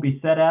total will be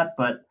set at,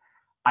 but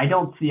I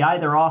don't see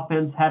either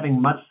offense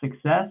having much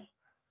success.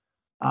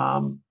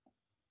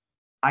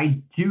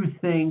 I do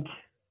think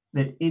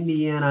that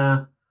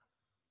Indiana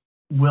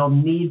will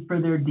need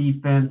for their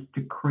defense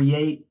to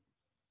create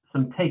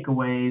some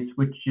takeaways,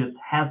 which just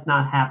has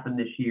not happened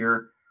this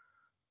year.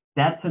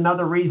 That's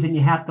another reason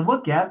you have to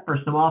look at for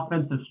some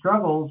offensive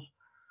struggles.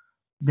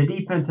 The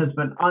defense has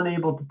been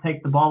unable to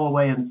take the ball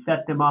away and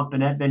set them up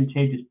in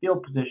advantageous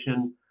field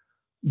position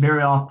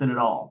very often at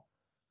all.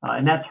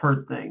 And that's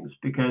hurt things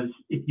because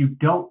if you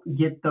don't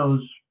get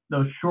those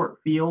short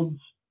fields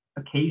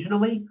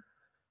occasionally,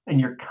 and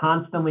you're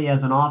constantly as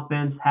an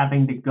offense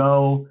having to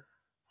go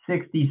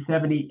 60,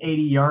 70,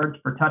 80 yards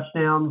for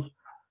touchdowns,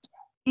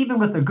 even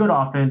with a good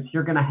offense,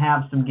 you're going to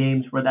have some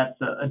games where that's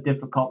a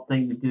difficult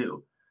thing to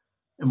do.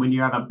 And when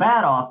you have a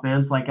bad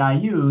offense like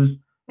IU's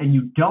and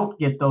you don't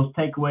get those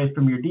takeaways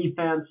from your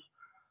defense,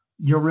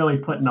 you're really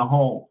put in a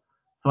hole.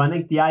 So I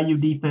think the IU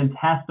defense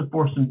has to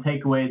force some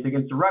takeaways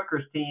against the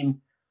Rutgers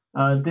team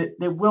that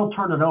will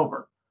turn it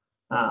over.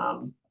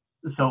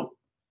 So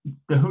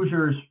the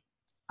Hoosiers,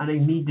 I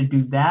think, need to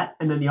do that,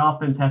 and then the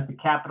offense has to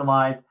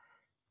capitalize.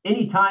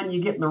 Anytime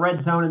you get in the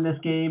red zone in this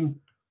game,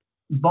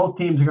 both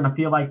teams are going to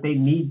feel like they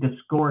need to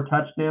score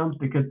touchdowns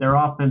because their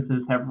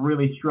offenses have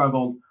really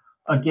struggled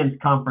against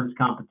conference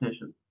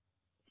competition.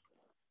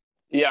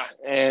 Yeah,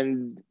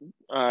 and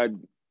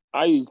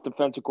IU's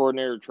defensive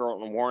coordinator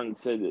Charlton Warren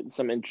said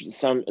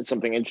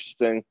something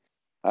interesting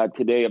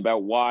today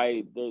about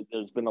why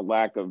there's been a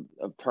lack of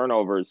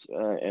turnovers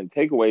and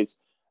takeaways.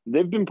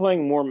 They've been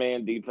playing more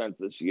man defense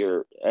this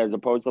year as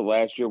opposed to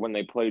last year when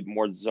they played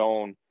more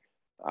zone.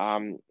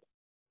 And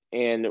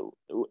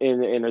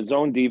in a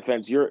zone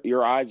defense,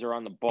 your eyes are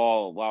on the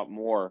ball a lot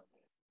more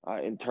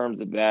in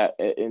terms of that,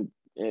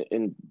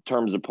 in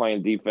terms of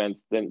playing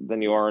defense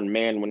than you are in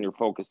man when you're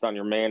focused on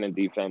your man in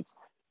defense.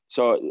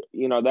 So,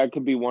 that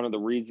could be one of the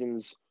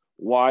reasons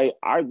why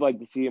I'd like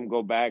to see him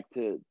go back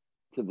to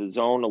the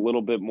zone a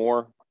little bit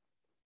more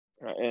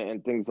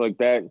and things like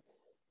that.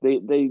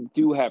 They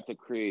do have to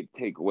create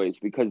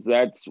takeaways because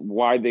that's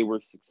why they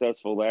were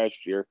successful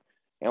last year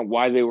and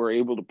why they were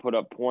able to put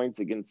up points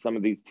against some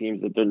of these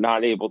teams that they're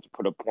not able to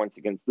put up points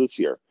against this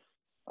year.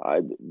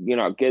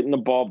 Getting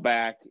the ball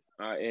back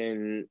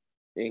in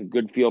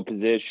good field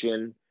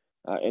position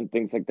and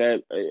things like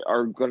that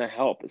are going to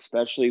help,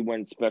 especially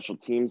when special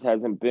teams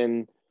hasn't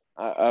been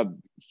a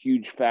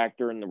huge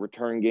factor in the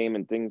return game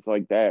and things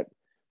like that.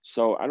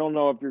 So I don't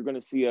know if you're going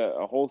to see a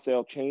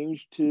wholesale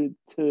change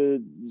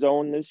to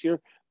zone this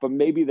year, but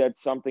maybe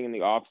that's something in the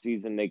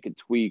offseason they could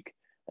tweak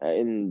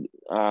and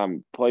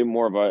play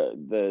more of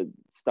the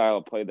style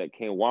of play that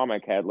Kane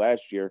Womack had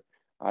last year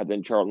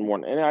than Charlton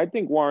Warren. And I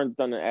think Warren's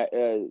done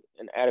an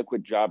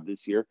adequate job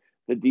this year.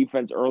 The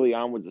defense early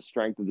on was a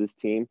strength of this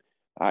team.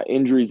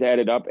 Injuries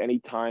added up.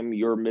 Anytime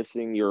you're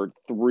missing your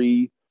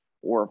 3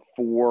 or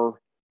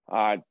 4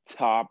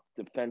 top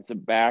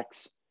defensive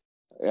backs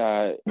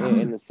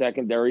in the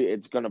secondary,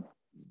 it's going to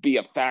be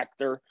a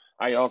factor.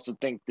 I also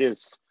think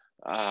this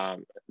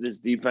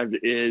defense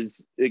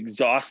is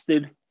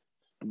exhausted.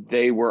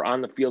 They were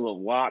on the field a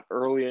lot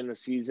early in the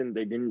season.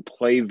 They didn't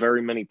play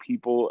very many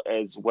people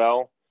as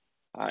well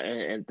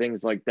and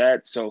things like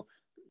that. So,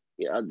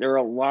 there are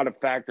a lot of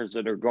factors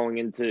that are going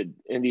into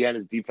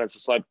Indiana's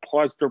defensive side.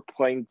 Plus, they're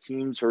playing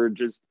teams who are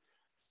just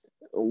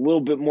a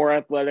little bit more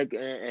athletic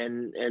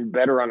and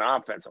better on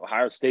offense.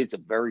 Ohio State's a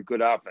very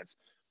good offense.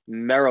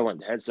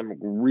 Maryland has some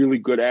really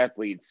good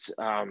athletes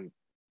on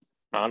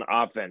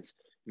offense.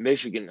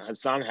 Michigan,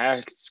 Hassan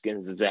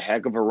Haskins is a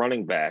heck of a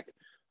running back.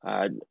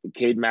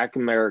 Cade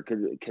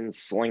McNamara can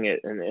sling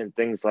it and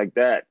things like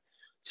that.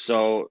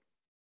 So,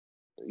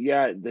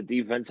 yeah, the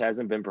defense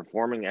hasn't been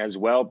performing as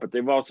well, but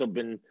they've also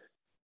been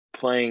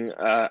playing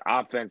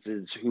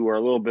offenses who are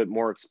a little bit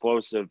more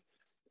explosive.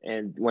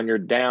 And when you're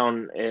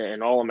down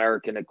an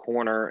All-American at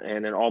corner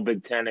and an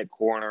All-Big Ten at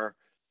corner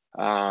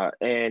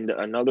and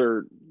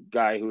another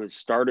guy who has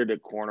started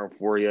at corner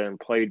for you and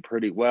played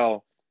pretty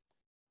well,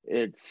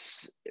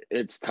 it's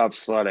tough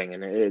sledding.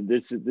 And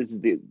this is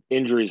the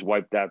injuries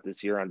wiped out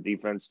this year on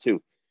defense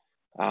too.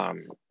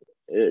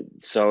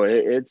 So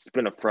it's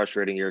been a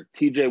frustrating year.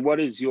 TJ,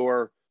 what is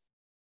your –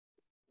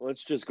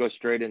 let's just go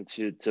straight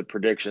into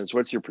predictions.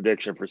 What's your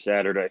prediction for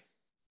Saturday?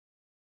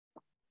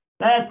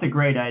 That's a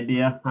great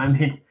idea. I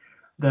mean,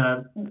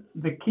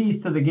 the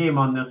keys to the game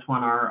on this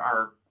one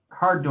are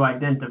hard to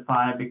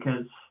identify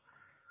because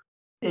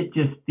it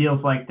just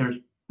feels like there's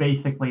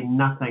basically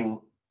nothing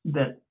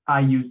that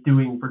IU's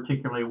doing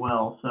particularly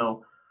well.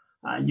 So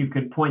you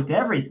could point to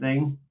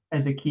everything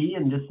as a key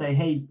and just say,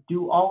 hey,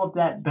 do all of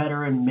that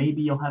better, and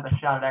maybe you'll have a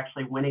shot at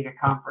actually winning a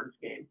conference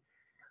game.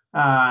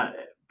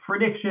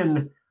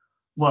 Prediction,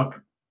 look,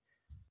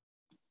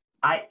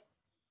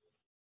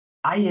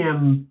 I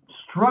am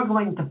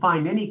struggling to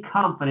find any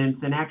confidence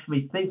in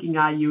actually thinking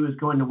IU is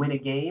going to win a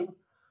game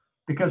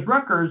because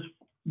Rutgers,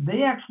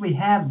 they actually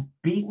have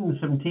beaten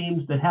some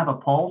teams that have a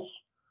pulse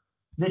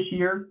this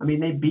year. I mean,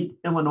 they beat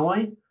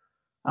Illinois,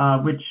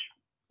 which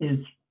is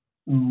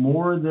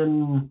more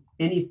than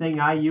anything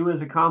IU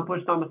has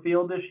accomplished on the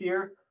field this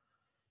year.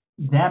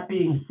 That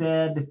being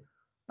said,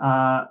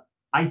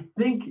 I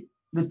think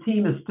the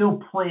team is still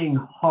playing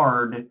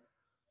hard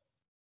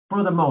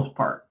for the most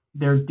part.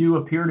 There do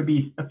appear to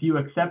be a few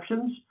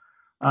exceptions,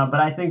 but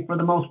I think for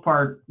the most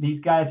part, these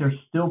guys are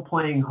still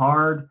playing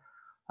hard.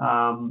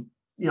 I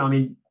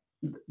mean,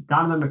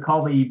 Donovan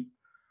McCulley,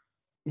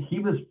 he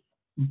was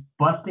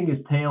busting his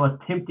tail,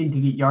 attempting to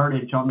get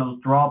yardage on those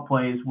draw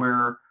plays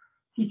where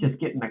he's just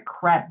getting the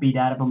crap beat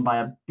out of him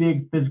by a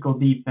big physical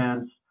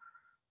defense,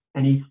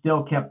 and he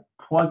still kept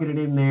plugging it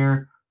in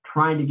there,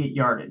 trying to get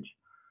yardage.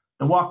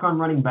 The walk-on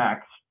running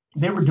backs,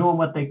 they were doing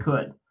what they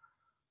could.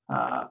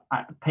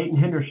 Peyton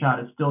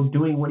Hendershot is still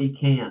doing what he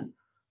can.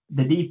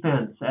 The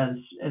defense, as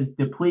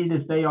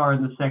depleted as they are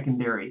in the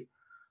secondary,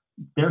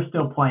 they're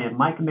still playing.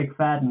 Micah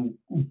McFadden,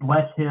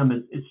 bless him,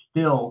 is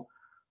still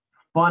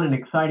fun and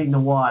exciting to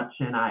watch,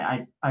 and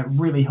I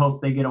really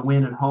hope they get a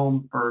win at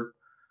home for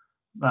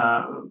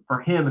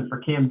him and for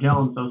Cam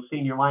Jones, those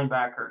senior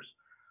linebackers.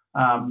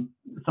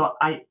 So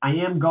I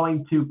am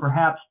going to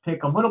perhaps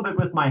pick a little bit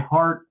with my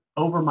heart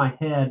over my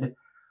head,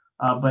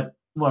 but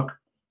look,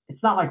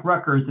 it's not like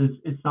Rutgers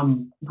is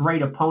some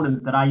great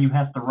opponent that IU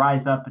has to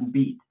rise up and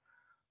beat.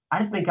 I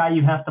just think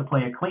IU has to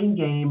play a clean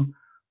game,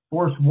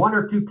 force one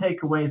or two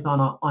takeaways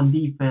on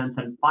defense,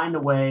 and find a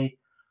way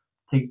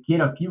to get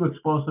a few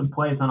explosive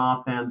plays on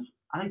offense.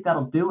 I think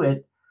that'll do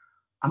it.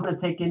 I'm going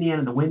to take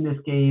Indiana to win this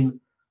game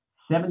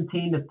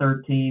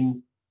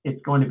 17-13.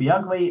 It's going to be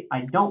ugly.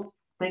 I don't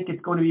think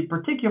it's going to be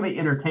particularly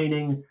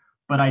entertaining,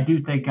 but I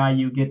do think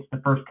IU gets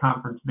the first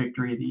conference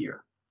victory of the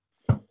year.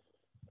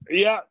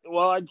 Yeah,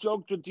 well, I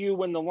joked with you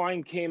when the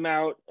line came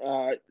out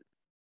at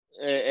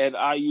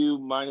IU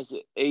minus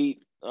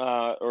 8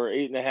 or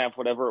 8.5,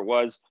 whatever it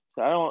was.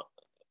 So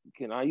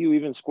can IU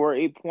even score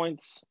 8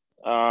 points?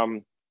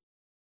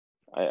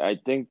 I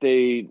think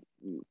they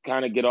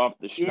kind of get off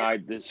the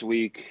schneid this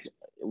week.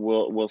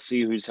 We'll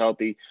see who's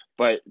healthy,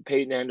 but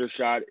Peyton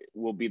Hendershot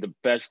will be the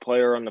best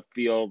player on the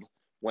field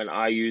when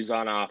IU's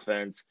on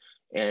offense,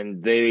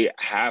 and they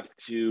have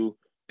to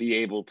be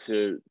able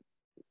to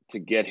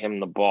get him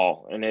the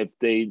ball. And if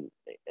they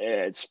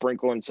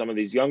sprinkle in some of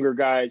these younger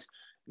guys,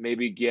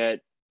 maybe get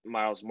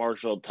Miles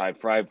Marshall, Ty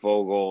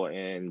Freifogel,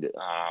 and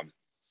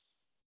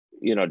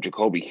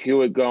Jacoby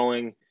Hewitt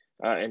going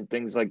and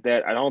things like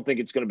that. I don't think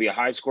it's going to be a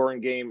high-scoring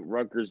game.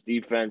 Rutgers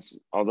defense,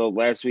 although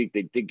last week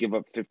they did give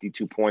up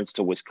 52 points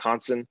to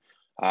Wisconsin.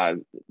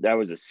 That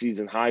was a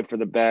season high for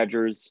the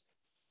Badgers.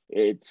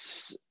 I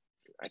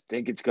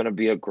think it's going to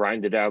be a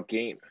grinded-out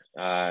game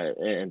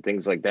and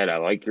things like that. I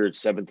like your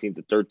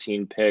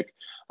 17-13 pick.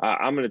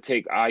 I'm going to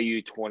take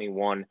IU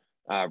 21,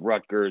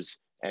 Rutgers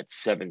at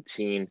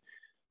 17.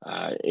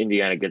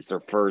 Indiana gets their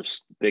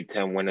first Big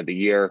Ten win of the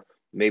year.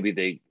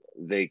 Maybe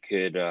they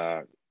could,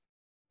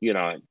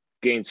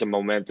 gain some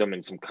momentum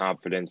and some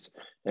confidence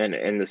and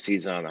end the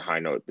season on a high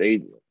note.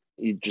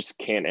 You just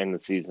can't end the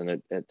season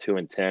at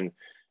 2-10,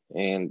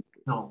 and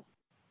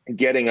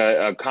getting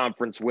a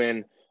conference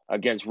win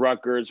against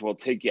Rutgers will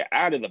take you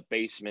out of the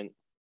basement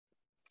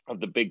of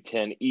the Big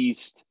Ten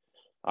East,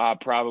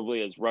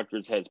 probably, as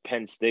Rutgers has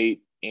Penn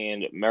State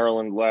and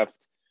Maryland left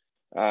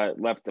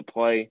to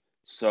play.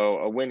 So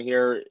a win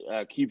here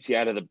keeps you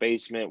out of the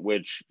basement,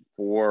 which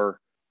for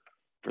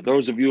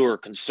those of you who are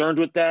concerned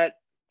with that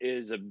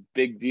is a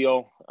big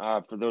deal.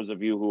 For those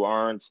of you who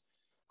aren't,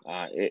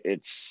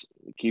 it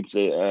keeps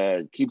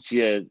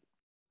you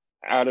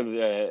out of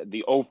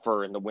the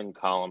offer in the win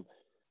column.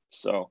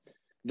 So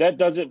that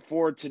does it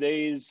for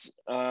today's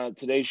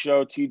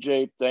show.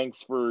 TJ,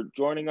 thanks for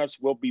joining us.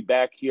 We'll be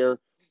back here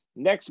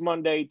next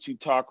Monday to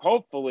talk,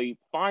 hopefully,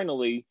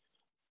 finally,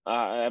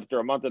 after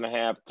a month and a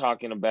half,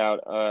 talking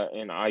about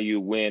an IU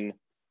win.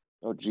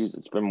 Oh, geez,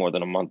 it's been more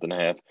than a month and a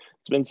half.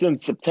 It's been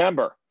since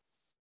September.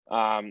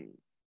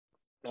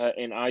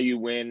 An IU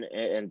win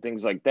and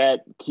things like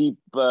that. Keep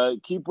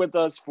with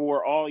us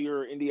for all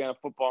your Indiana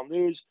football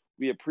news.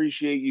 We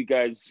appreciate you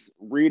guys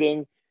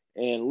reading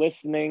and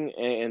listening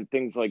and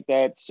things like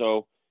that.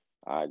 So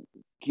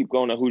keep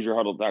going to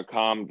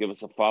HoosierHuddle.com. Give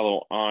us a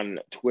follow on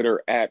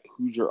Twitter at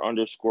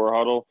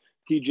Hoosier_Huddle.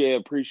 TJ,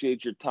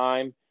 appreciate your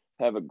time.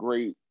 Have a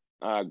great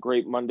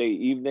Monday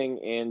evening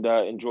and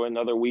enjoy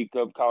another week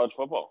of college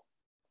football.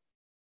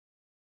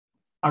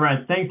 All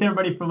right. Thanks,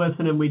 everybody, for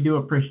listening. We do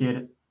appreciate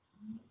it.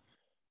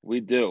 We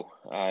do.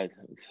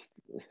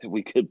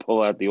 We could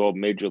pull out the old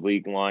major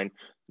league line.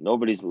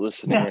 Nobody's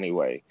listening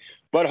anyway.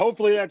 But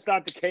hopefully that's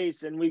not the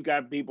case, and we've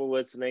got people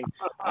listening.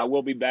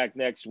 We'll be back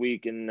next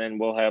week, and then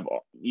we'll have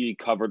you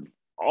covered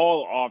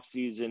all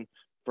offseason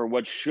for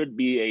what should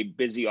be a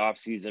busy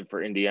offseason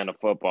for Indiana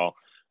football.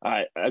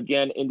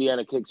 Again,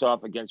 Indiana kicks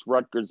off against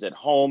Rutgers at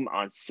home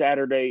on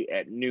Saturday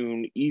at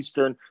noon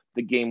Eastern.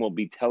 The game will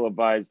be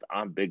televised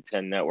on Big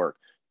Ten Network.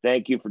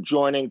 Thank you for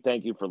joining.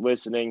 Thank you for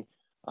listening,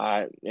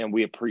 and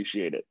we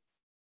appreciate it.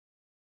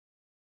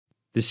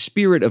 The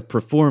spirit of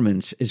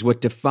performance is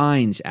what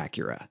defines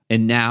Acura,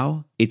 and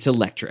now it's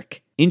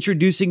electric.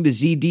 Introducing the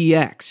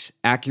ZDX,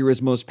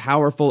 Acura's most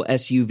powerful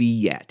SUV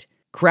yet.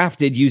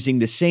 Crafted using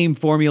the same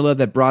formula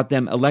that brought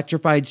them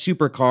electrified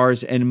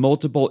supercars and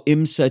multiple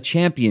IMSA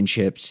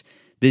championships,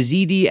 the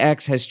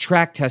ZDX has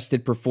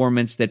track-tested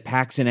performance that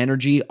packs an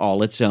energy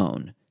all its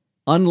own.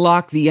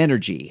 Unlock the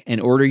energy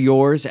and order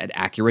yours at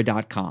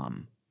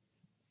Acura.com.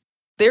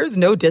 There's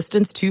no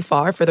distance too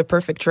far for the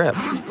perfect trip.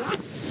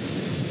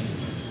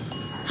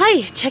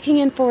 Hi, checking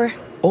in for...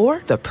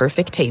 Or the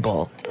perfect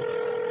table.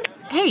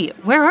 Hey,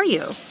 where are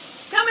you?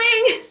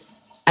 Coming!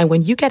 And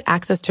when you get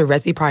access to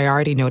Resi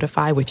Priority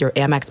Notify with your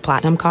Amex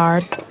Platinum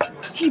card...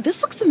 Hey,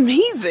 this looks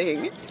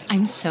amazing.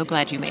 I'm so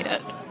glad you made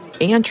it.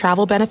 And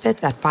travel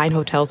benefits at fine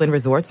hotels and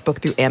resorts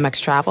booked through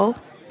Amex Travel,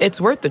 it's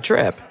worth the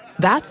trip.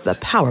 That's the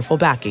powerful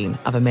backing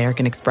of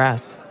American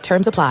Express.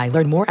 Terms apply.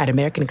 Learn more at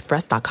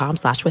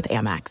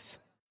americanexpress.com/withAmex.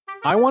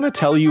 I want to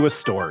tell you a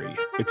story.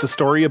 It's a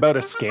story about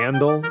a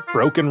scandal,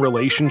 broken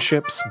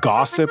relationships,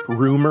 gossip,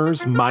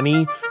 rumors,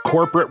 money,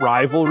 corporate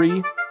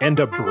rivalry, and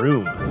a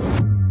broom.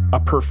 A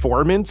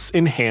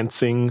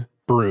performance-enhancing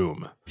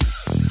broom.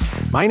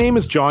 My name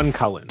is John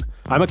Cullen.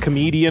 I'm a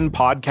comedian,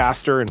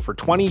 podcaster, and for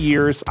 20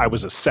 years, I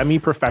was a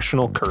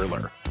semi-professional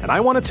curler. And I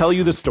want to tell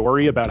you the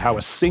story about how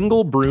a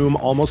single broom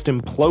almost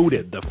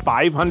imploded the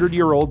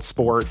 500-year-old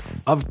sport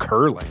of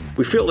curling.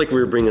 We felt like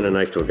we were bringing a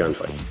knife to a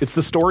gunfight. It's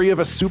the story of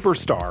a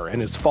superstar and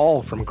his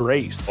fall from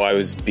grace. Well, I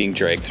was being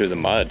dragged through the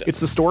mud.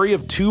 It's the story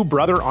of two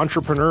brother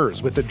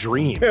entrepreneurs with a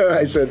dream.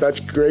 I said, that's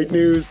great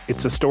news.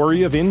 It's a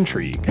story of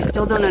intrigue. I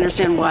still don't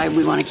understand why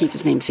we want to keep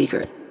his name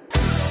secret.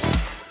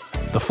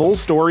 The full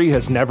story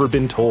has never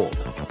been told,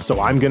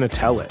 so I'm going to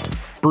tell it.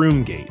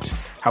 Broomgate,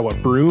 how a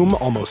broom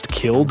almost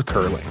killed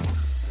curling.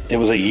 It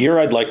was a year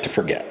I'd like to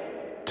forget.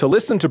 To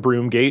listen to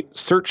Broomgate,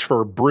 search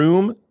for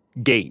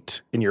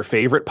Broomgate in your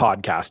favorite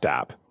podcast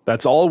app.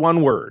 That's all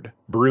one word,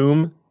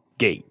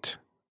 Broomgate.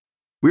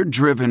 We're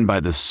driven by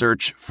the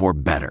search for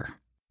better.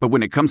 But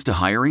when it comes to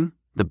hiring,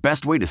 the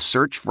best way to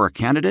search for a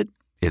candidate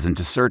isn't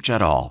to search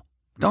at all.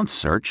 Don't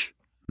search,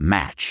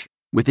 match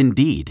with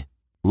Indeed.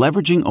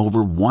 Leveraging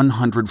over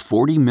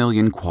 140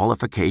 million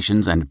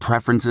qualifications and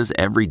preferences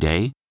every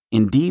day,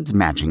 Indeed's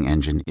matching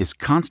engine is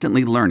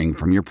constantly learning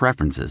from your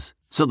preferences.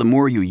 So the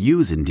more you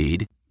use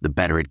Indeed, the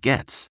better it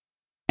gets.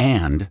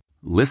 And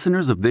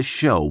listeners of this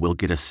show will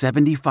get a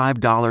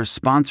 $75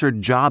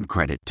 sponsored job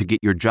credit to get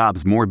your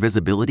jobs more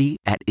visibility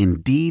at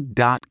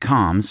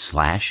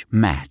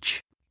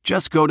Indeed.com/match.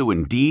 Just go to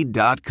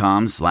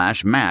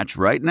Indeed.com/match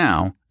right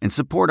now and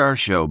support our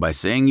show by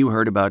saying you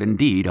heard about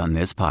Indeed on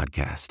this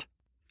podcast.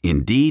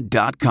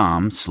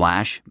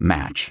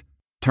 Indeed.com/match.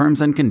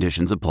 Terms and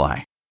conditions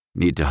apply.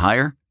 Need to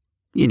hire?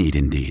 You need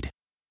Indeed.